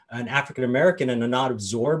and African-American and are not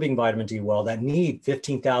absorbing vitamin D well that need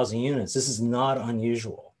 15,000 units. This is not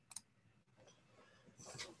unusual.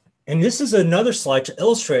 And this is another slide to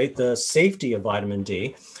illustrate the safety of vitamin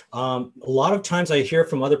D. A lot of times I hear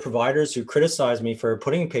from other providers who criticize me for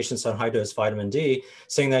putting patients on high dose vitamin D,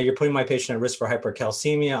 saying that you're putting my patient at risk for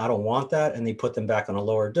hypercalcemia. I don't want that. And they put them back on a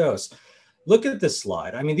lower dose. Look at this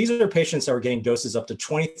slide. I mean, these are patients that are getting doses up to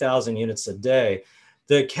 20,000 units a day.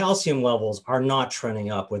 The calcium levels are not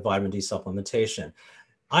trending up with vitamin D supplementation.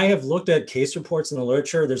 I have looked at case reports in the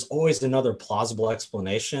literature. There's always another plausible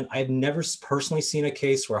explanation. I've never personally seen a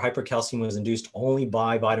case where hypercalcium was induced only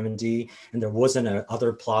by vitamin D and there wasn't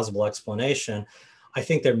another plausible explanation. I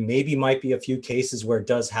think there might be a few cases where it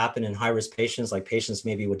does happen in high-risk patients, like patients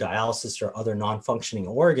maybe with dialysis or other non-functioning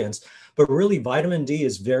organs, but really vitamin D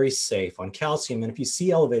is very safe on calcium. And if you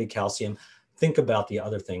see elevated calcium, think about the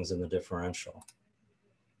other things in the differential.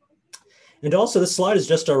 And also this slide is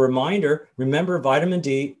just a reminder, remember vitamin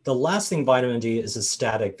D, the last thing vitamin D is a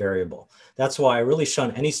static variable. That's why I really shun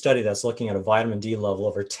any study that's looking at a vitamin D level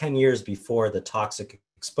over 10 years before the toxic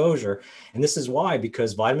exposure. And this is why,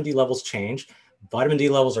 because vitamin D levels change, vitamin D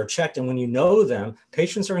levels are checked, and when you know them,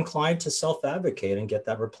 patients are inclined to self-advocate and get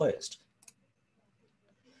that replaced.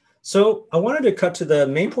 So I wanted to cut to the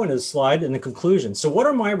main point of the slide and the conclusion. So what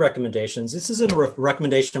are my recommendations? This isn't a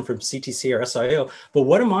recommendation from CTC or SIO, but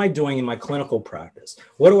what am I doing in my clinical practice?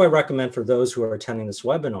 What do I recommend for those who are attending this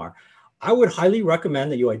webinar? I would highly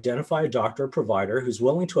recommend that you identify a doctor or provider who's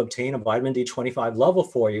willing to obtain a vitamin D25 level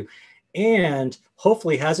for you and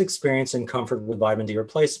hopefully has experience and comfort with vitamin D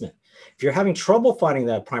replacement. If you're having trouble finding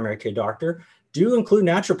that primary care doctor, do include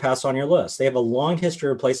naturopaths on your list. They have a long history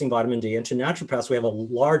of replacing vitamin D, and to naturopaths, we have a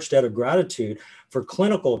large debt of gratitude for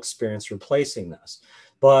clinical experience replacing this.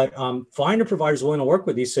 But find a provider who's willing to work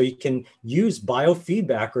with you so you can use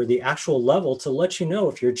biofeedback or the actual level to let you know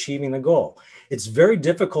if you're achieving the goal. It's very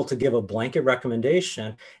difficult to give a blanket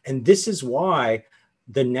recommendation, and this is why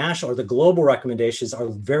the national or the global recommendations are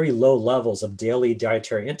very low levels of daily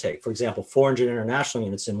dietary intake. For example, 400 international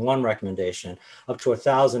units in one recommendation, up to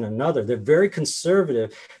 1,000 in another. They're very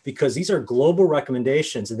conservative because these are global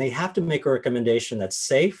recommendations, and they have to make a recommendation that's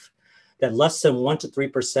safe, that less than 1 to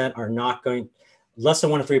 3% are not going, less than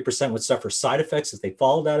 1 to 3% would suffer side effects if they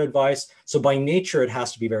follow that advice. So by nature, it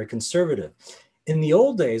has to be very conservative. In the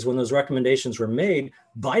old days, when those recommendations were made,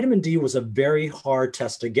 vitamin D was a very hard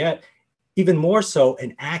test to get. Even more so,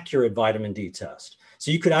 an accurate vitamin D test.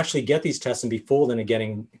 So you could actually get these tests and be fooled into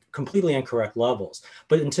getting completely incorrect levels.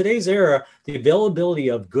 But in today's era, the availability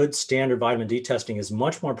of good standard vitamin D testing is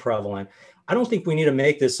much more prevalent. I don't think we need to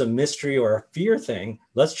make this a mystery or a fear thing.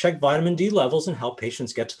 Let's check vitamin D levels and help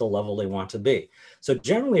patients get to the level they want to be. So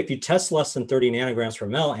generally, if you test less than 30 nanograms per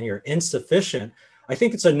ml and you're insufficient, I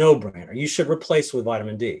think it's a no-brainer. You should replace with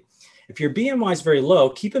vitamin D. If your BMI is very low,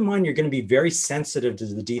 keep in mind you're going to be very sensitive to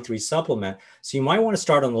the D3 supplement. So you might want to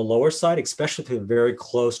start on the lower side, especially if you're very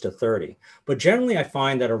close to 30. But generally, I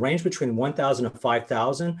find that a range between 1,000 and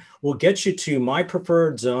 5,000 will get you to my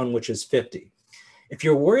preferred zone, which is 50. If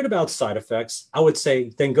you're worried about side effects, I would say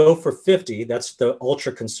then go for 50. That's the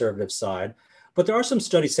ultra conservative side. But there are some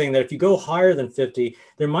studies saying that if you go higher than 50,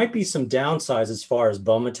 there might be some downsides as far as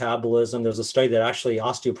bone metabolism. There's a study that actually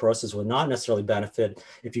osteoporosis would not necessarily benefit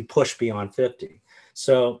if you push beyond 50.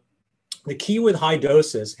 So the key with high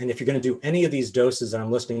doses, and if you're going to do any of these doses that I'm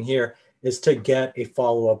listing here, is to get a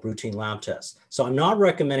follow-up routine lab test. So I'm not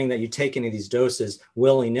recommending that you take any of these doses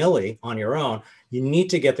willy-nilly on your own. You need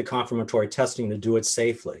to get the confirmatory testing to do it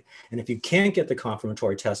safely. And if you can't get the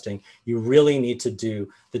confirmatory testing, you really need to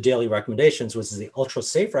do the daily recommendations, which is the ultra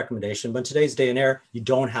safe recommendation. But in today's day and era, you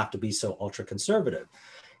don't have to be so ultra conservative.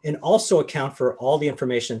 And also account for all the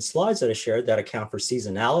information in slides that I shared that account for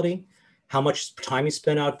seasonality, how much time you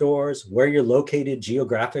spend outdoors, where you're located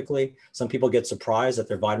geographically. Some people get surprised that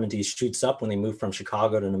their vitamin D shoots up when they move from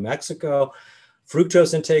Chicago to New Mexico.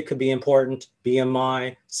 Fructose intake could be important,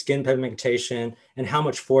 BMI, skin pigmentation, and how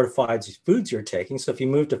much fortified foods you're taking. So if you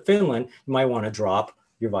move to Finland, you might want to drop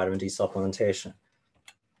your vitamin D supplementation.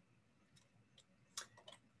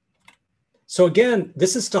 So again,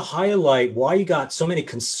 this is to highlight why you got so many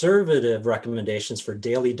conservative recommendations for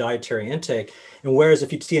daily dietary intake. And whereas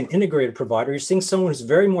if you see an integrated provider, you're seeing someone who's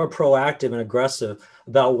very more proactive and aggressive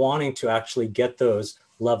about wanting to actually get those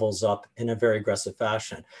levels up in a very aggressive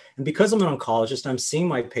fashion. And because I'm an oncologist, I'm seeing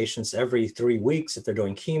my patients every 3 weeks if they're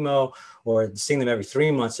doing chemo, or seeing them every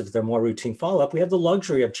 3 months if they're more routine follow-up. We have the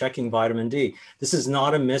luxury of checking vitamin D. This is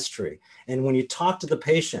not a mystery. And when you talk to the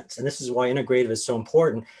patients, and this is why integrative is so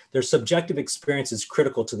important, their subjective experience is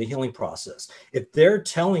critical to the healing process. If they're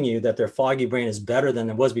telling you that their foggy brain is better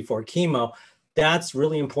than it was before chemo, that's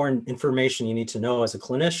really important information you need to know as a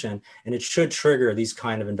clinician, and it should trigger these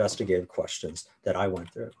kind of investigative questions that I went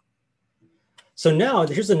through. So now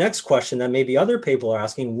here's the next question that maybe other people are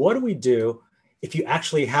asking: what do we do if you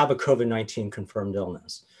actually have a COVID-19 confirmed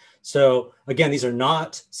illness? So again, these are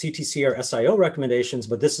not CTC or SIO recommendations,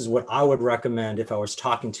 but this is what I would recommend if I was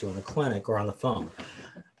talking to you in the clinic or on the phone.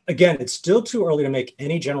 Again, it's still too early to make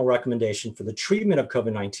any general recommendation for the treatment of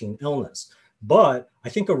COVID-19 illness. But I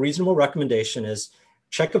think a reasonable recommendation is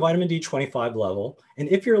check a vitamin D25 level. And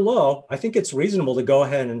if you're low, I think it's reasonable to go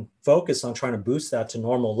ahead and focus on trying to boost that to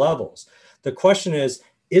normal levels. The question is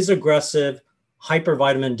aggressive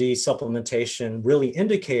hypervitamin D supplementation really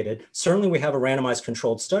indicated? Certainly we have a randomized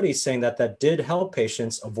controlled study saying that that did help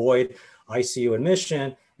patients avoid ICU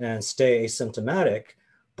admission and stay asymptomatic,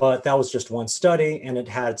 but that was just one study and it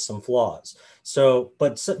had some flaws.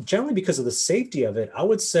 But generally because of the safety of it, I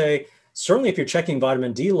would say, certainly if you're checking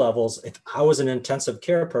vitamin D levels, if I was an intensive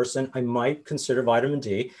care person, I might consider vitamin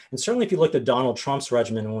D. And certainly if you looked at Donald Trump's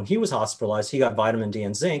regimen, when he was hospitalized, he got vitamin D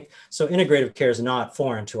and zinc. So integrative care is not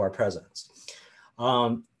foreign to our presence.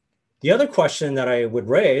 The other question that I would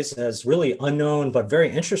raise as really unknown, but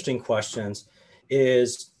very interesting questions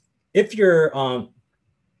is if you're,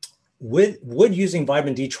 would using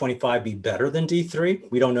vitamin D25 be better than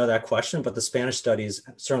D3? We don't know that question, but the Spanish studies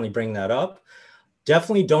certainly bring that up.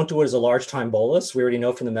 Definitely don't do it as a large time bolus. We already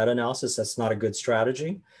know from the meta-analysis that's not a good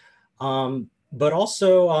strategy. But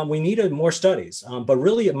also we needed more studies. But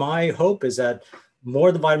really my hope is that more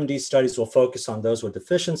of the vitamin D studies will focus on those with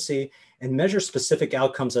deficiency and measure specific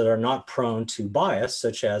outcomes that are not prone to bias,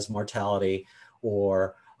 such as mortality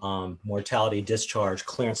or mortality, discharge,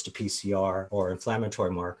 clearance to PCR, or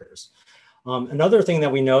inflammatory markers. Another thing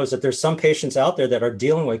that we know is that there's some patients out there that are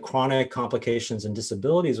dealing with chronic complications and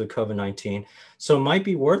disabilities with COVID-19. So it might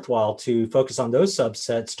be worthwhile to focus on those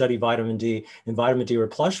subsets, study vitamin D and vitamin D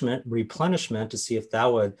replenishment to see if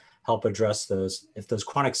that would help address those, if those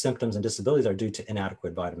chronic symptoms and disabilities are due to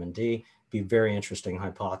inadequate vitamin D. Be a very interesting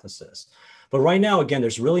hypothesis. But right now, again,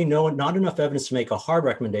 there's really not enough evidence to make a hard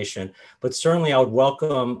recommendation, but certainly I would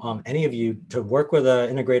welcome any of you to work with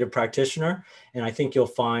an integrative practitioner. And I think you'll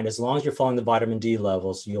find, as long as you're following the vitamin D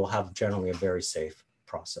levels, you'll have generally a very safe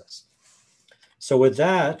process. So with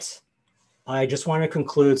that, I just want to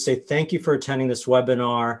conclude, say thank you for attending this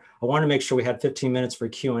webinar. I want to make sure we had 15 minutes for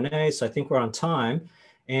Q&A, so I think we're on time.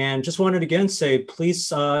 And just wanted to again say, please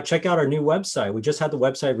check out our new website. We just had the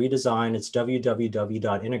website redesigned. It's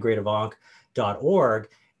www.integrativeonc.org.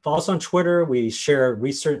 Follow us on Twitter. We share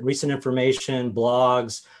recent information,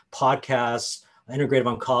 blogs, podcasts,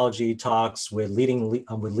 integrative oncology talks with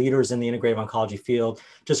leaders in the integrative oncology field.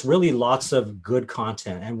 Just really lots of good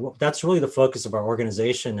content. And that's really the focus of our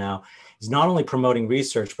organization now, is not only promoting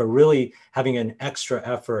research, but really having an extra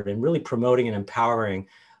effort and really promoting and empowering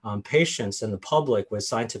patients and the public with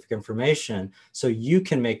scientific information so you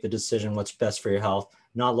can make the decision what's best for your health,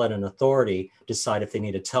 not let an authority decide if they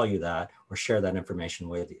need to tell you that or share that information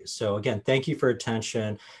with you. So again, thank you for your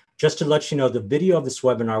attention. Just to let you know, the video of this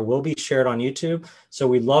webinar will be shared on YouTube. So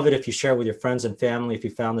we'd love it if you share it with your friends and family if you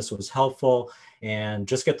found this was helpful, and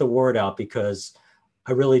just get the word out, because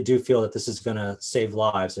I really do feel that this is going to save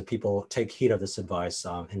lives if people take heed of this advice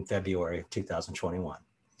in February of 2021.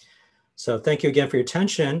 So thank you again for your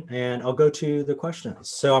attention, and I'll go to the questions.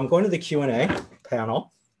 So I'm going to the Q&A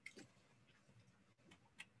panel.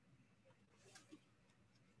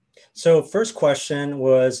 So first question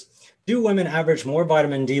was, do women average more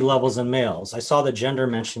vitamin D levels than males? I saw the gender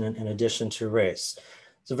mentioned in addition to race.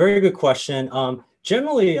 It's a very good question.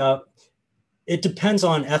 Generally, it depends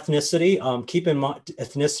on ethnicity. Keep in mind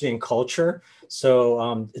ethnicity and culture.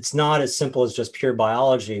 So it's not as simple as just pure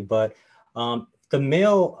biology, but the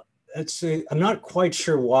male, I'm not quite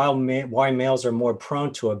sure why males are more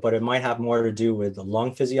prone to it, but it might have more to do with the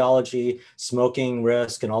lung physiology, smoking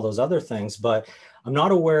risk, and all those other things. But I'm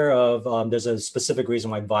not aware of, there's a specific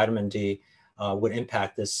reason why vitamin D would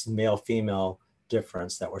impact this male-female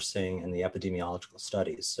difference that we're seeing in the epidemiological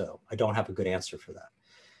studies. So I don't have a good answer for that.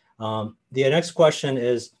 The next question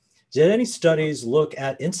is, did any studies look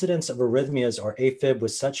at incidence of arrhythmias or AFib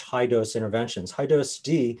with such high-dose interventions? High-dose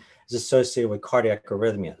D is associated with cardiac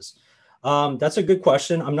arrhythmias. That's a good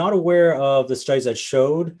question. I'm not aware of the studies that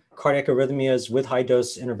showed cardiac arrhythmias with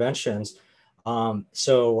high-dose interventions.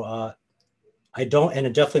 I don't,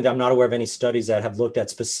 and definitely I'm not aware of any studies that have looked at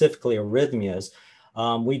specifically arrhythmias.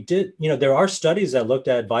 We did, there are studies that looked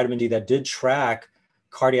at vitamin D that did track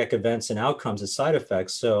cardiac events and outcomes and side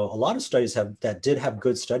effects. So a lot of studies that did have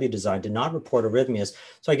good study design did not report arrhythmias.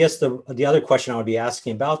 So I guess the other question I would be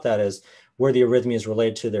asking about that is, were the arrhythmias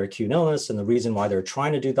related to their acute illness and the reason why they're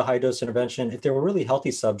trying to do the high dose intervention? If they were really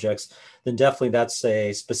healthy subjects, then definitely that's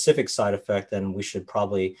a specific side effect and we should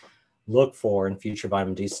probably look for in future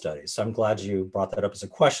vitamin D studies. So I'm glad you brought that up as a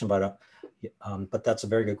question, but that's a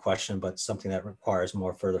very good question, but something that requires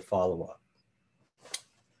more further follow-up.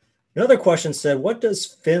 Another question said, what does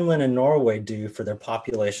Finland and Norway do for their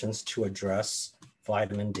populations to address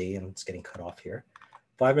vitamin D? And it's getting cut off here.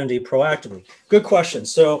 vitamin D proactively? Good question.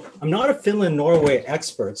 So I'm not a Finland, Norway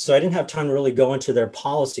expert, so I didn't have time to really go into their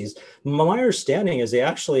policies. My understanding is they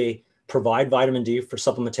actually provide vitamin D for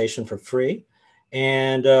supplementation for free.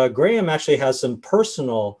 And Graham actually has some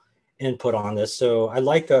personal input on this. So I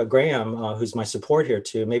like Graham, who's my support here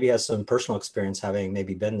too, maybe has some personal experience having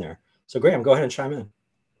maybe been there. So Graham, go ahead and chime in.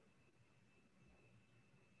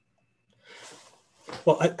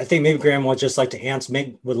 Well, I think maybe Graham would just like to answer,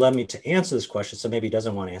 would let me to answer this question, so maybe he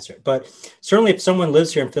doesn't want to answer it. But certainly if someone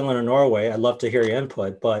lives here in Finland or Norway, I'd love to hear your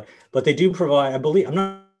input. But they do provide, I believe, I'm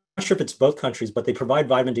not sure if it's both countries, but they provide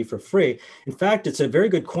vitamin D for free. In fact, it's a very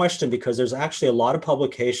good question because there's actually a lot of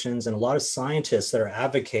publications and a lot of scientists that are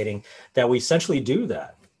advocating that we essentially do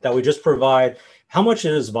that we just provide. How much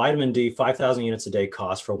is vitamin D 5,000 units a day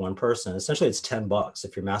cost for one person? Essentially, it's $10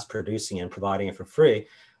 if you're mass producing and providing it for free.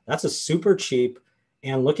 That's a super cheap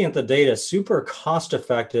and, looking at the data, super cost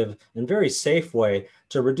effective and very safe way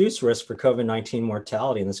to reduce risk for COVID-19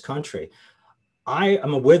 mortality in this country. I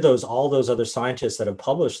am with all those other scientists that have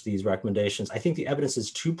published these recommendations. I think the evidence is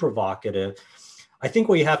too provocative. I think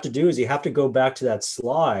what you have to do is you have to go back to that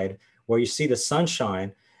slide where you see the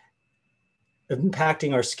sunshine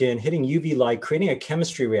impacting our skin, hitting UV light, creating a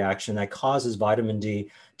chemistry reaction that causes vitamin D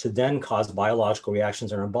to then cause biological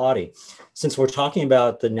reactions in our body. Since we're talking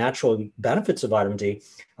about the natural benefits of vitamin D,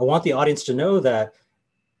 I want the audience to know that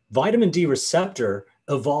vitamin D receptor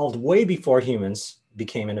evolved way before humans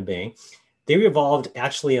became into being. They evolved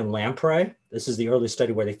actually in lamprey. This is the early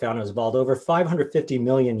study where they found it was evolved over 550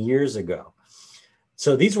 million years ago.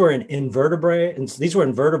 So these were invertebrates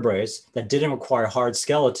that didn't require hard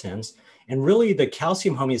skeletons. And really the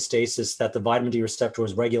calcium homeostasis that the vitamin D receptor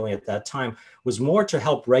was regulating at that time was more to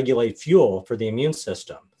help regulate fuel for the immune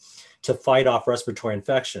system to fight off respiratory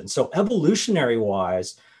infections. So evolutionary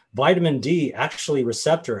wise, vitamin D actually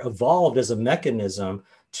receptor evolved as a mechanism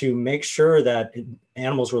to make sure that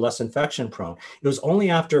animals were less infection prone. It was only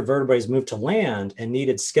after vertebrates moved to land and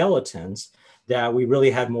needed skeletons that we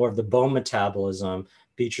really had more of the bone metabolism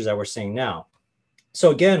features that we're seeing now.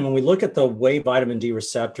 So again, when we look at the way vitamin D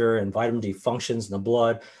receptor and vitamin D functions in the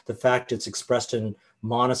blood, the fact it's expressed in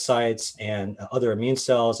monocytes and other immune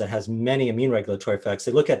cells that has many immune regulatory effects,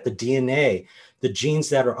 they look at the DNA, the genes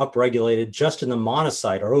that are upregulated just in the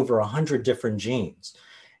monocyte are over 100 different genes.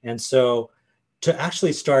 And so to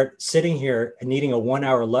actually start sitting here and needing a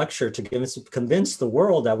 1-hour lecture to convince the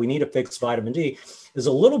world that we need to fix vitamin D is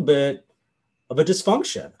a little bit of a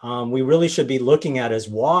dysfunction. We really should be looking at is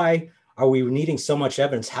why are we needing so much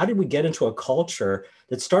evidence? How did we get into a culture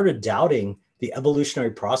that started doubting the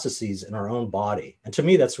evolutionary processes in our own body? And to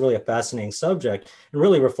me, that's really a fascinating subject and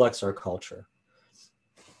really reflects our culture.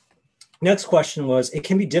 Next question was, it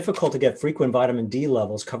can be difficult to get frequent vitamin D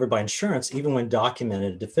levels covered by insurance, even when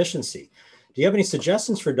documented a deficiency. Do you have any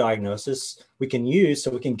suggestions for diagnosis we can use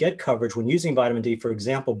so we can get coverage when using vitamin D, for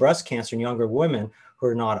example, breast cancer in younger women who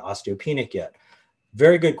are not osteopenic yet?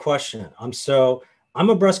 Very good question. So I'm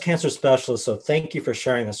a breast cancer specialist, so thank you for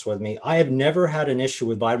sharing this with me. I have never had an issue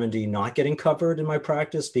with vitamin D not getting covered in my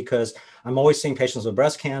practice because I'm always seeing patients with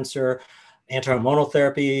breast cancer, anti-hormonal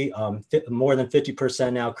therapy. More than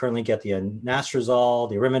 50% now currently get the anastrozole,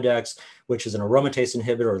 the Arimidex, which is an aromatase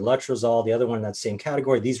inhibitor, or letrozole, the other one in that same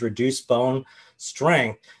category. These reduce bone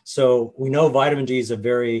strength. So we know vitamin D is a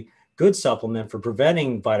very good supplement for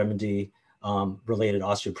preventing vitamin D related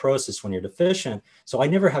osteoporosis when you're deficient. So I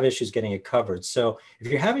never have issues getting it covered. So if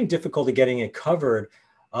you're having difficulty getting it covered,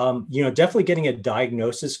 definitely getting a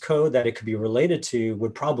diagnosis code that it could be related to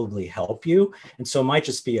would probably help you. And so it might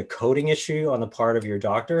just be a coding issue on the part of your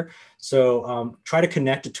doctor. So try to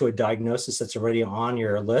connect it to a diagnosis that's already on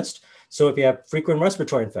your list. So if you have frequent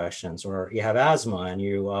respiratory infections or you have asthma and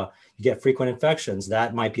you get frequent infections,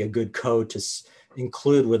 that might be a good code to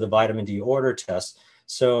include with a vitamin D order test.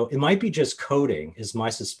 So it might be just coding is my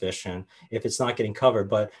suspicion if it's not getting covered.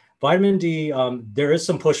 But vitamin D, there is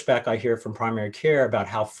some pushback I hear from primary care about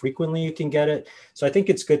how frequently you can get it. So I think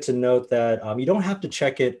it's good to note that you don't have to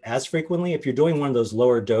check it as frequently. If you're doing one of those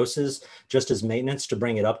lower doses, just as maintenance to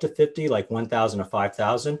bring it up to 50, like 1,000 to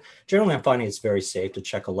 5,000, generally I'm finding it's very safe to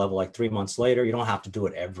check a level like 3 months later. You don't have to do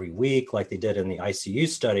it every week like they did in the ICU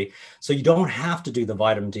study. So you don't have to do the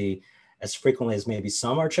vitamin D as frequently as maybe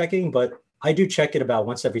some are checking, but I do check it about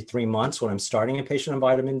once every 3 months when I'm starting a patient on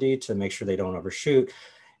vitamin D to make sure they don't overshoot.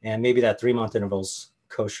 And maybe that 3-month interval's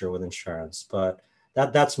kosher with insurance, but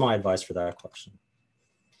that's my advice for that question.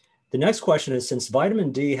 The next question is, since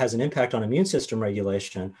vitamin D has an impact on immune system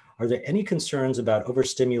regulation, are there any concerns about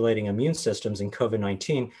overstimulating immune systems in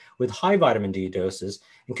COVID-19 with high vitamin D doses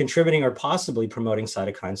and contributing or possibly promoting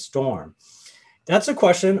cytokine storm? That's a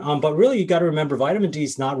question, but really you got to remember vitamin D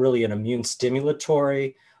is not really an immune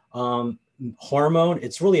stimulatory hormone.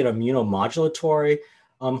 It's really an immunomodulatory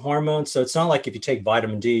hormone. So it's not like if you take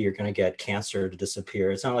vitamin D, you're going to get cancer to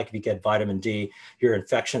disappear. It's not like if you get vitamin D, your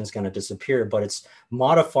infection is going to disappear, but it's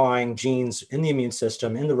modifying genes in the immune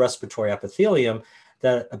system, in the respiratory epithelium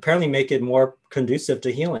that apparently make it more conducive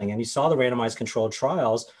to healing. And you saw the randomized controlled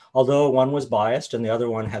trials, although one was biased and the other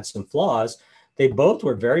one had some flaws, they both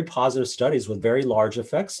were very positive studies with very large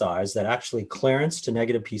effect size that actually clearance to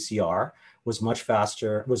negative PCR was much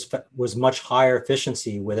faster, was much higher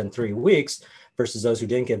efficiency within 3 weeks versus those who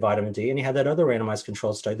didn't get vitamin D. And you had that other randomized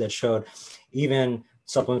controlled study that showed even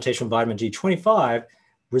supplementation with vitamin D25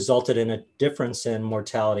 resulted in a difference in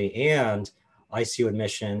mortality and ICU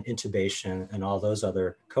admission, intubation, and all those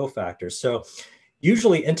other cofactors. So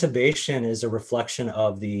usually intubation is a reflection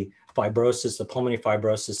of the fibrosis, the pulmonary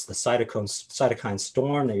fibrosis, the cytokine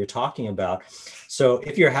storm that you're talking about. So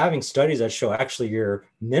if you're having studies that show actually you're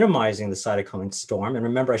minimizing the cytokine storm, and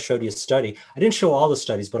remember I showed you a study, I didn't show all the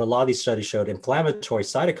studies, but a lot of these studies showed inflammatory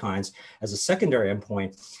cytokines as a secondary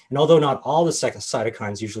endpoint. And although not all the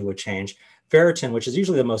cytokines usually would change, ferritin, which is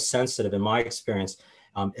usually the most sensitive in my experience,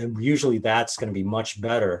 and usually that's going to be much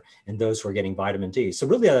better in those who are getting vitamin D. So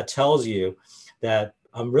really that tells you that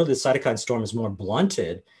really the cytokine storm is more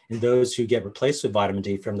blunted in those who get replaced with vitamin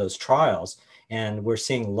D from those trials. And we're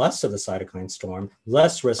seeing less of the cytokine storm,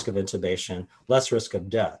 less risk of intubation, less risk of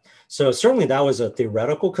death. So certainly that was a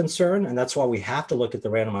theoretical concern. And that's why we have to look at the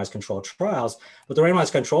randomized controlled trials. But the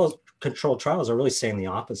randomized controlled trials are really saying the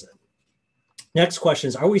opposite. Next question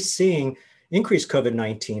is, are we seeing increased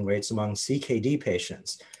COVID-19 rates among CKD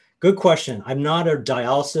patients? Good question. I'm not a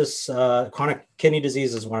dialysis, chronic kidney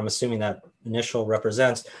disease is what I'm assuming that initial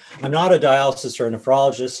represents. I'm not a dialysis or a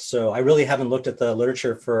nephrologist, so I really haven't looked at the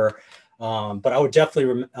literature for, but I would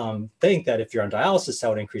definitely think that if you're on dialysis, that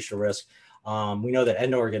would increase your risk. We know that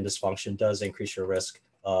end organ dysfunction does increase your risk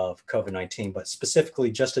of COVID-19, but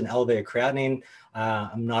specifically just an elevated creatinine,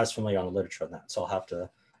 I'm not as familiar on the literature on that, so I'll have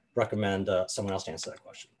to recommend someone else to answer that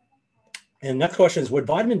question. And next question is, would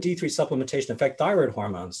vitamin D3 supplementation affect thyroid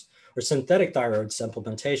hormones or synthetic thyroid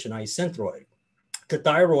supplementation, i.e. Synthroid? Could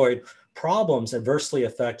thyroid problems adversely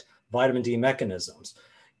affect vitamin D mechanisms?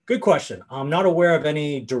 Good question. I'm not aware of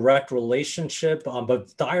any direct relationship, but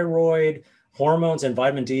thyroid hormones and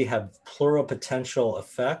vitamin D have pluripotent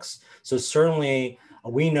effects. So certainly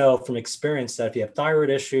we know from experience that if you have thyroid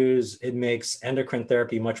issues, it makes endocrine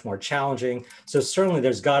therapy much more challenging. So certainly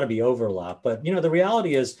there's got to be overlap. But the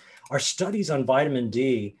reality is, our studies on vitamin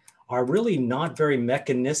D are really not very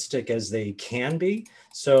mechanistic as they can be.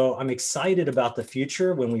 So I'm excited about the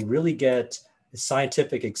future when we really get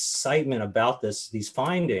scientific excitement about these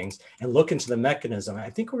findings and look into the mechanism. I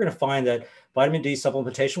think we're going to find that vitamin D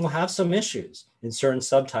supplementation will have some issues in certain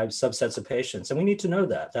subsets of patients. And we need to know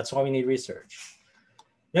that. That's why we need research.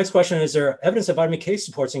 Next question, is there evidence that vitamin K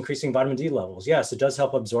supports increasing vitamin D levels? Yes, it does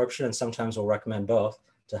help absorption, and sometimes we'll recommend both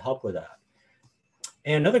to help with that.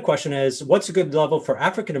 And another question is, what's a good level for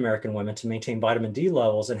African-American women to maintain vitamin D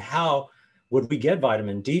levels, and how would we get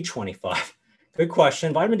vitamin D25? Good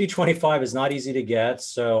question. Vitamin D25 is not easy to get,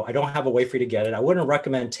 so I don't have a way for you to get it. I wouldn't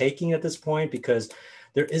recommend taking it at this point because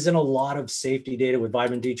there isn't a lot of safety data with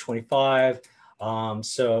vitamin D25.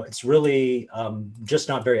 So it's really just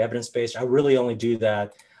not very evidence-based. I really only do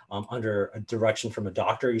that under a direction from a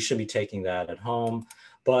doctor. You shouldn't be taking that at home.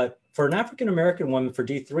 But for an African-American woman for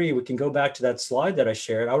D3, we can go back to that slide that I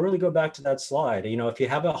shared. I'll really go back to that slide. If you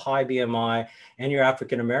have a high BMI and you're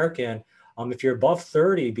African-American, if you're above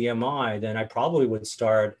 30 BMI, then I probably would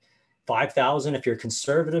start 5,000 if you're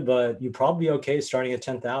conservative, but you'd probably be okay starting at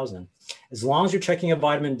 10,000. As long as you're checking a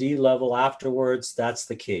vitamin D level afterwards, that's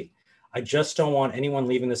the key. I just don't want anyone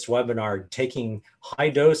leaving this webinar taking high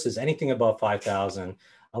doses, anything above 5,000,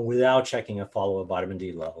 without checking a follow-up vitamin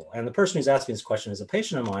D level. And the person who's asking this question is a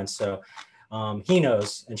patient of mine, so he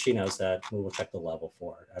knows and she knows that we will check the level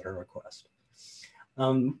for it at her request.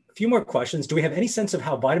 A few more questions. Do we have any sense of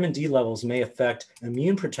how vitamin D levels may affect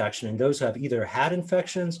immune protection in those who have either had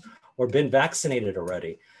infections or been vaccinated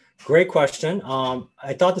already? Great question.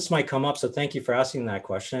 I thought this might come up, so thank you for asking that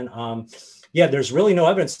question. Yeah, there's really no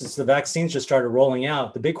evidence since the vaccines just started rolling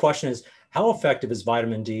out. The big question is, how effective is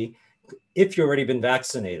vitamin D if you've already been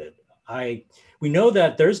vaccinated? We know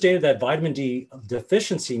that there's data that vitamin D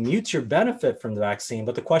deficiency mutes your benefit from the vaccine,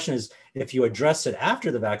 but the question is, if you address it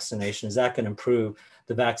after the vaccination, is that going to improve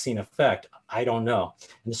the vaccine effect? I don't know.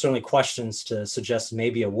 And there's certainly questions to suggest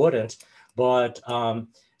maybe it wouldn't, but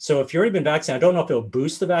So if you've already been vaccinated, I don't know if it'll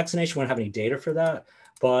boost the vaccination. We don't have any data for that,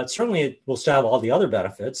 but certainly it will still have all the other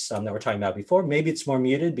benefits that we're talking about before. Maybe it's more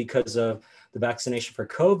muted because of the vaccination for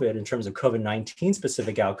COVID in terms of COVID-19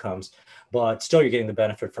 specific outcomes, but still you're getting the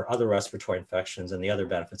benefit for other respiratory infections and the other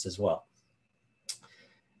benefits as well.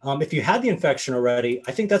 If you had the infection already,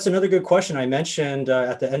 I think that's another good question. I mentioned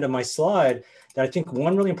at the end of my slide that I think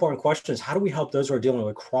one really important question is how do we help those who are dealing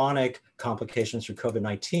with chronic complications through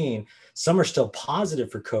COVID-19? Some are still positive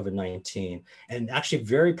for COVID-19, and actually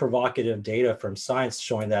very provocative data from science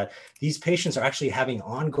showing that these patients are actually having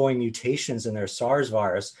ongoing mutations in their SARS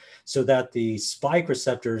virus so that the spike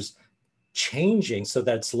receptors changing so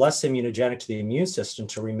that it's less immunogenic to the immune system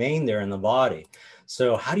to remain there in the body.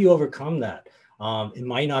 So how do you overcome that? It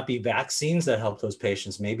might not be vaccines that help those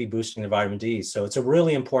patients, maybe boosting the vitamin D. So it's a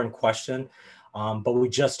really important question, but we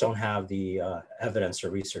just don't have the evidence or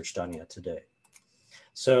research done yet today.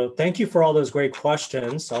 So thank you for all those great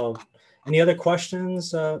questions. Any other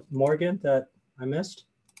questions, Morgan, that I missed?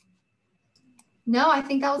 No, I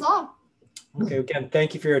think that was all. Okay, again,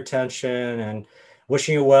 thank you for your attention and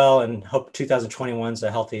wishing you well, and hope 2021 is a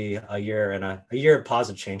healthy year and a year of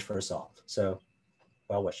positive change for us all. So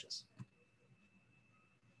well wishes.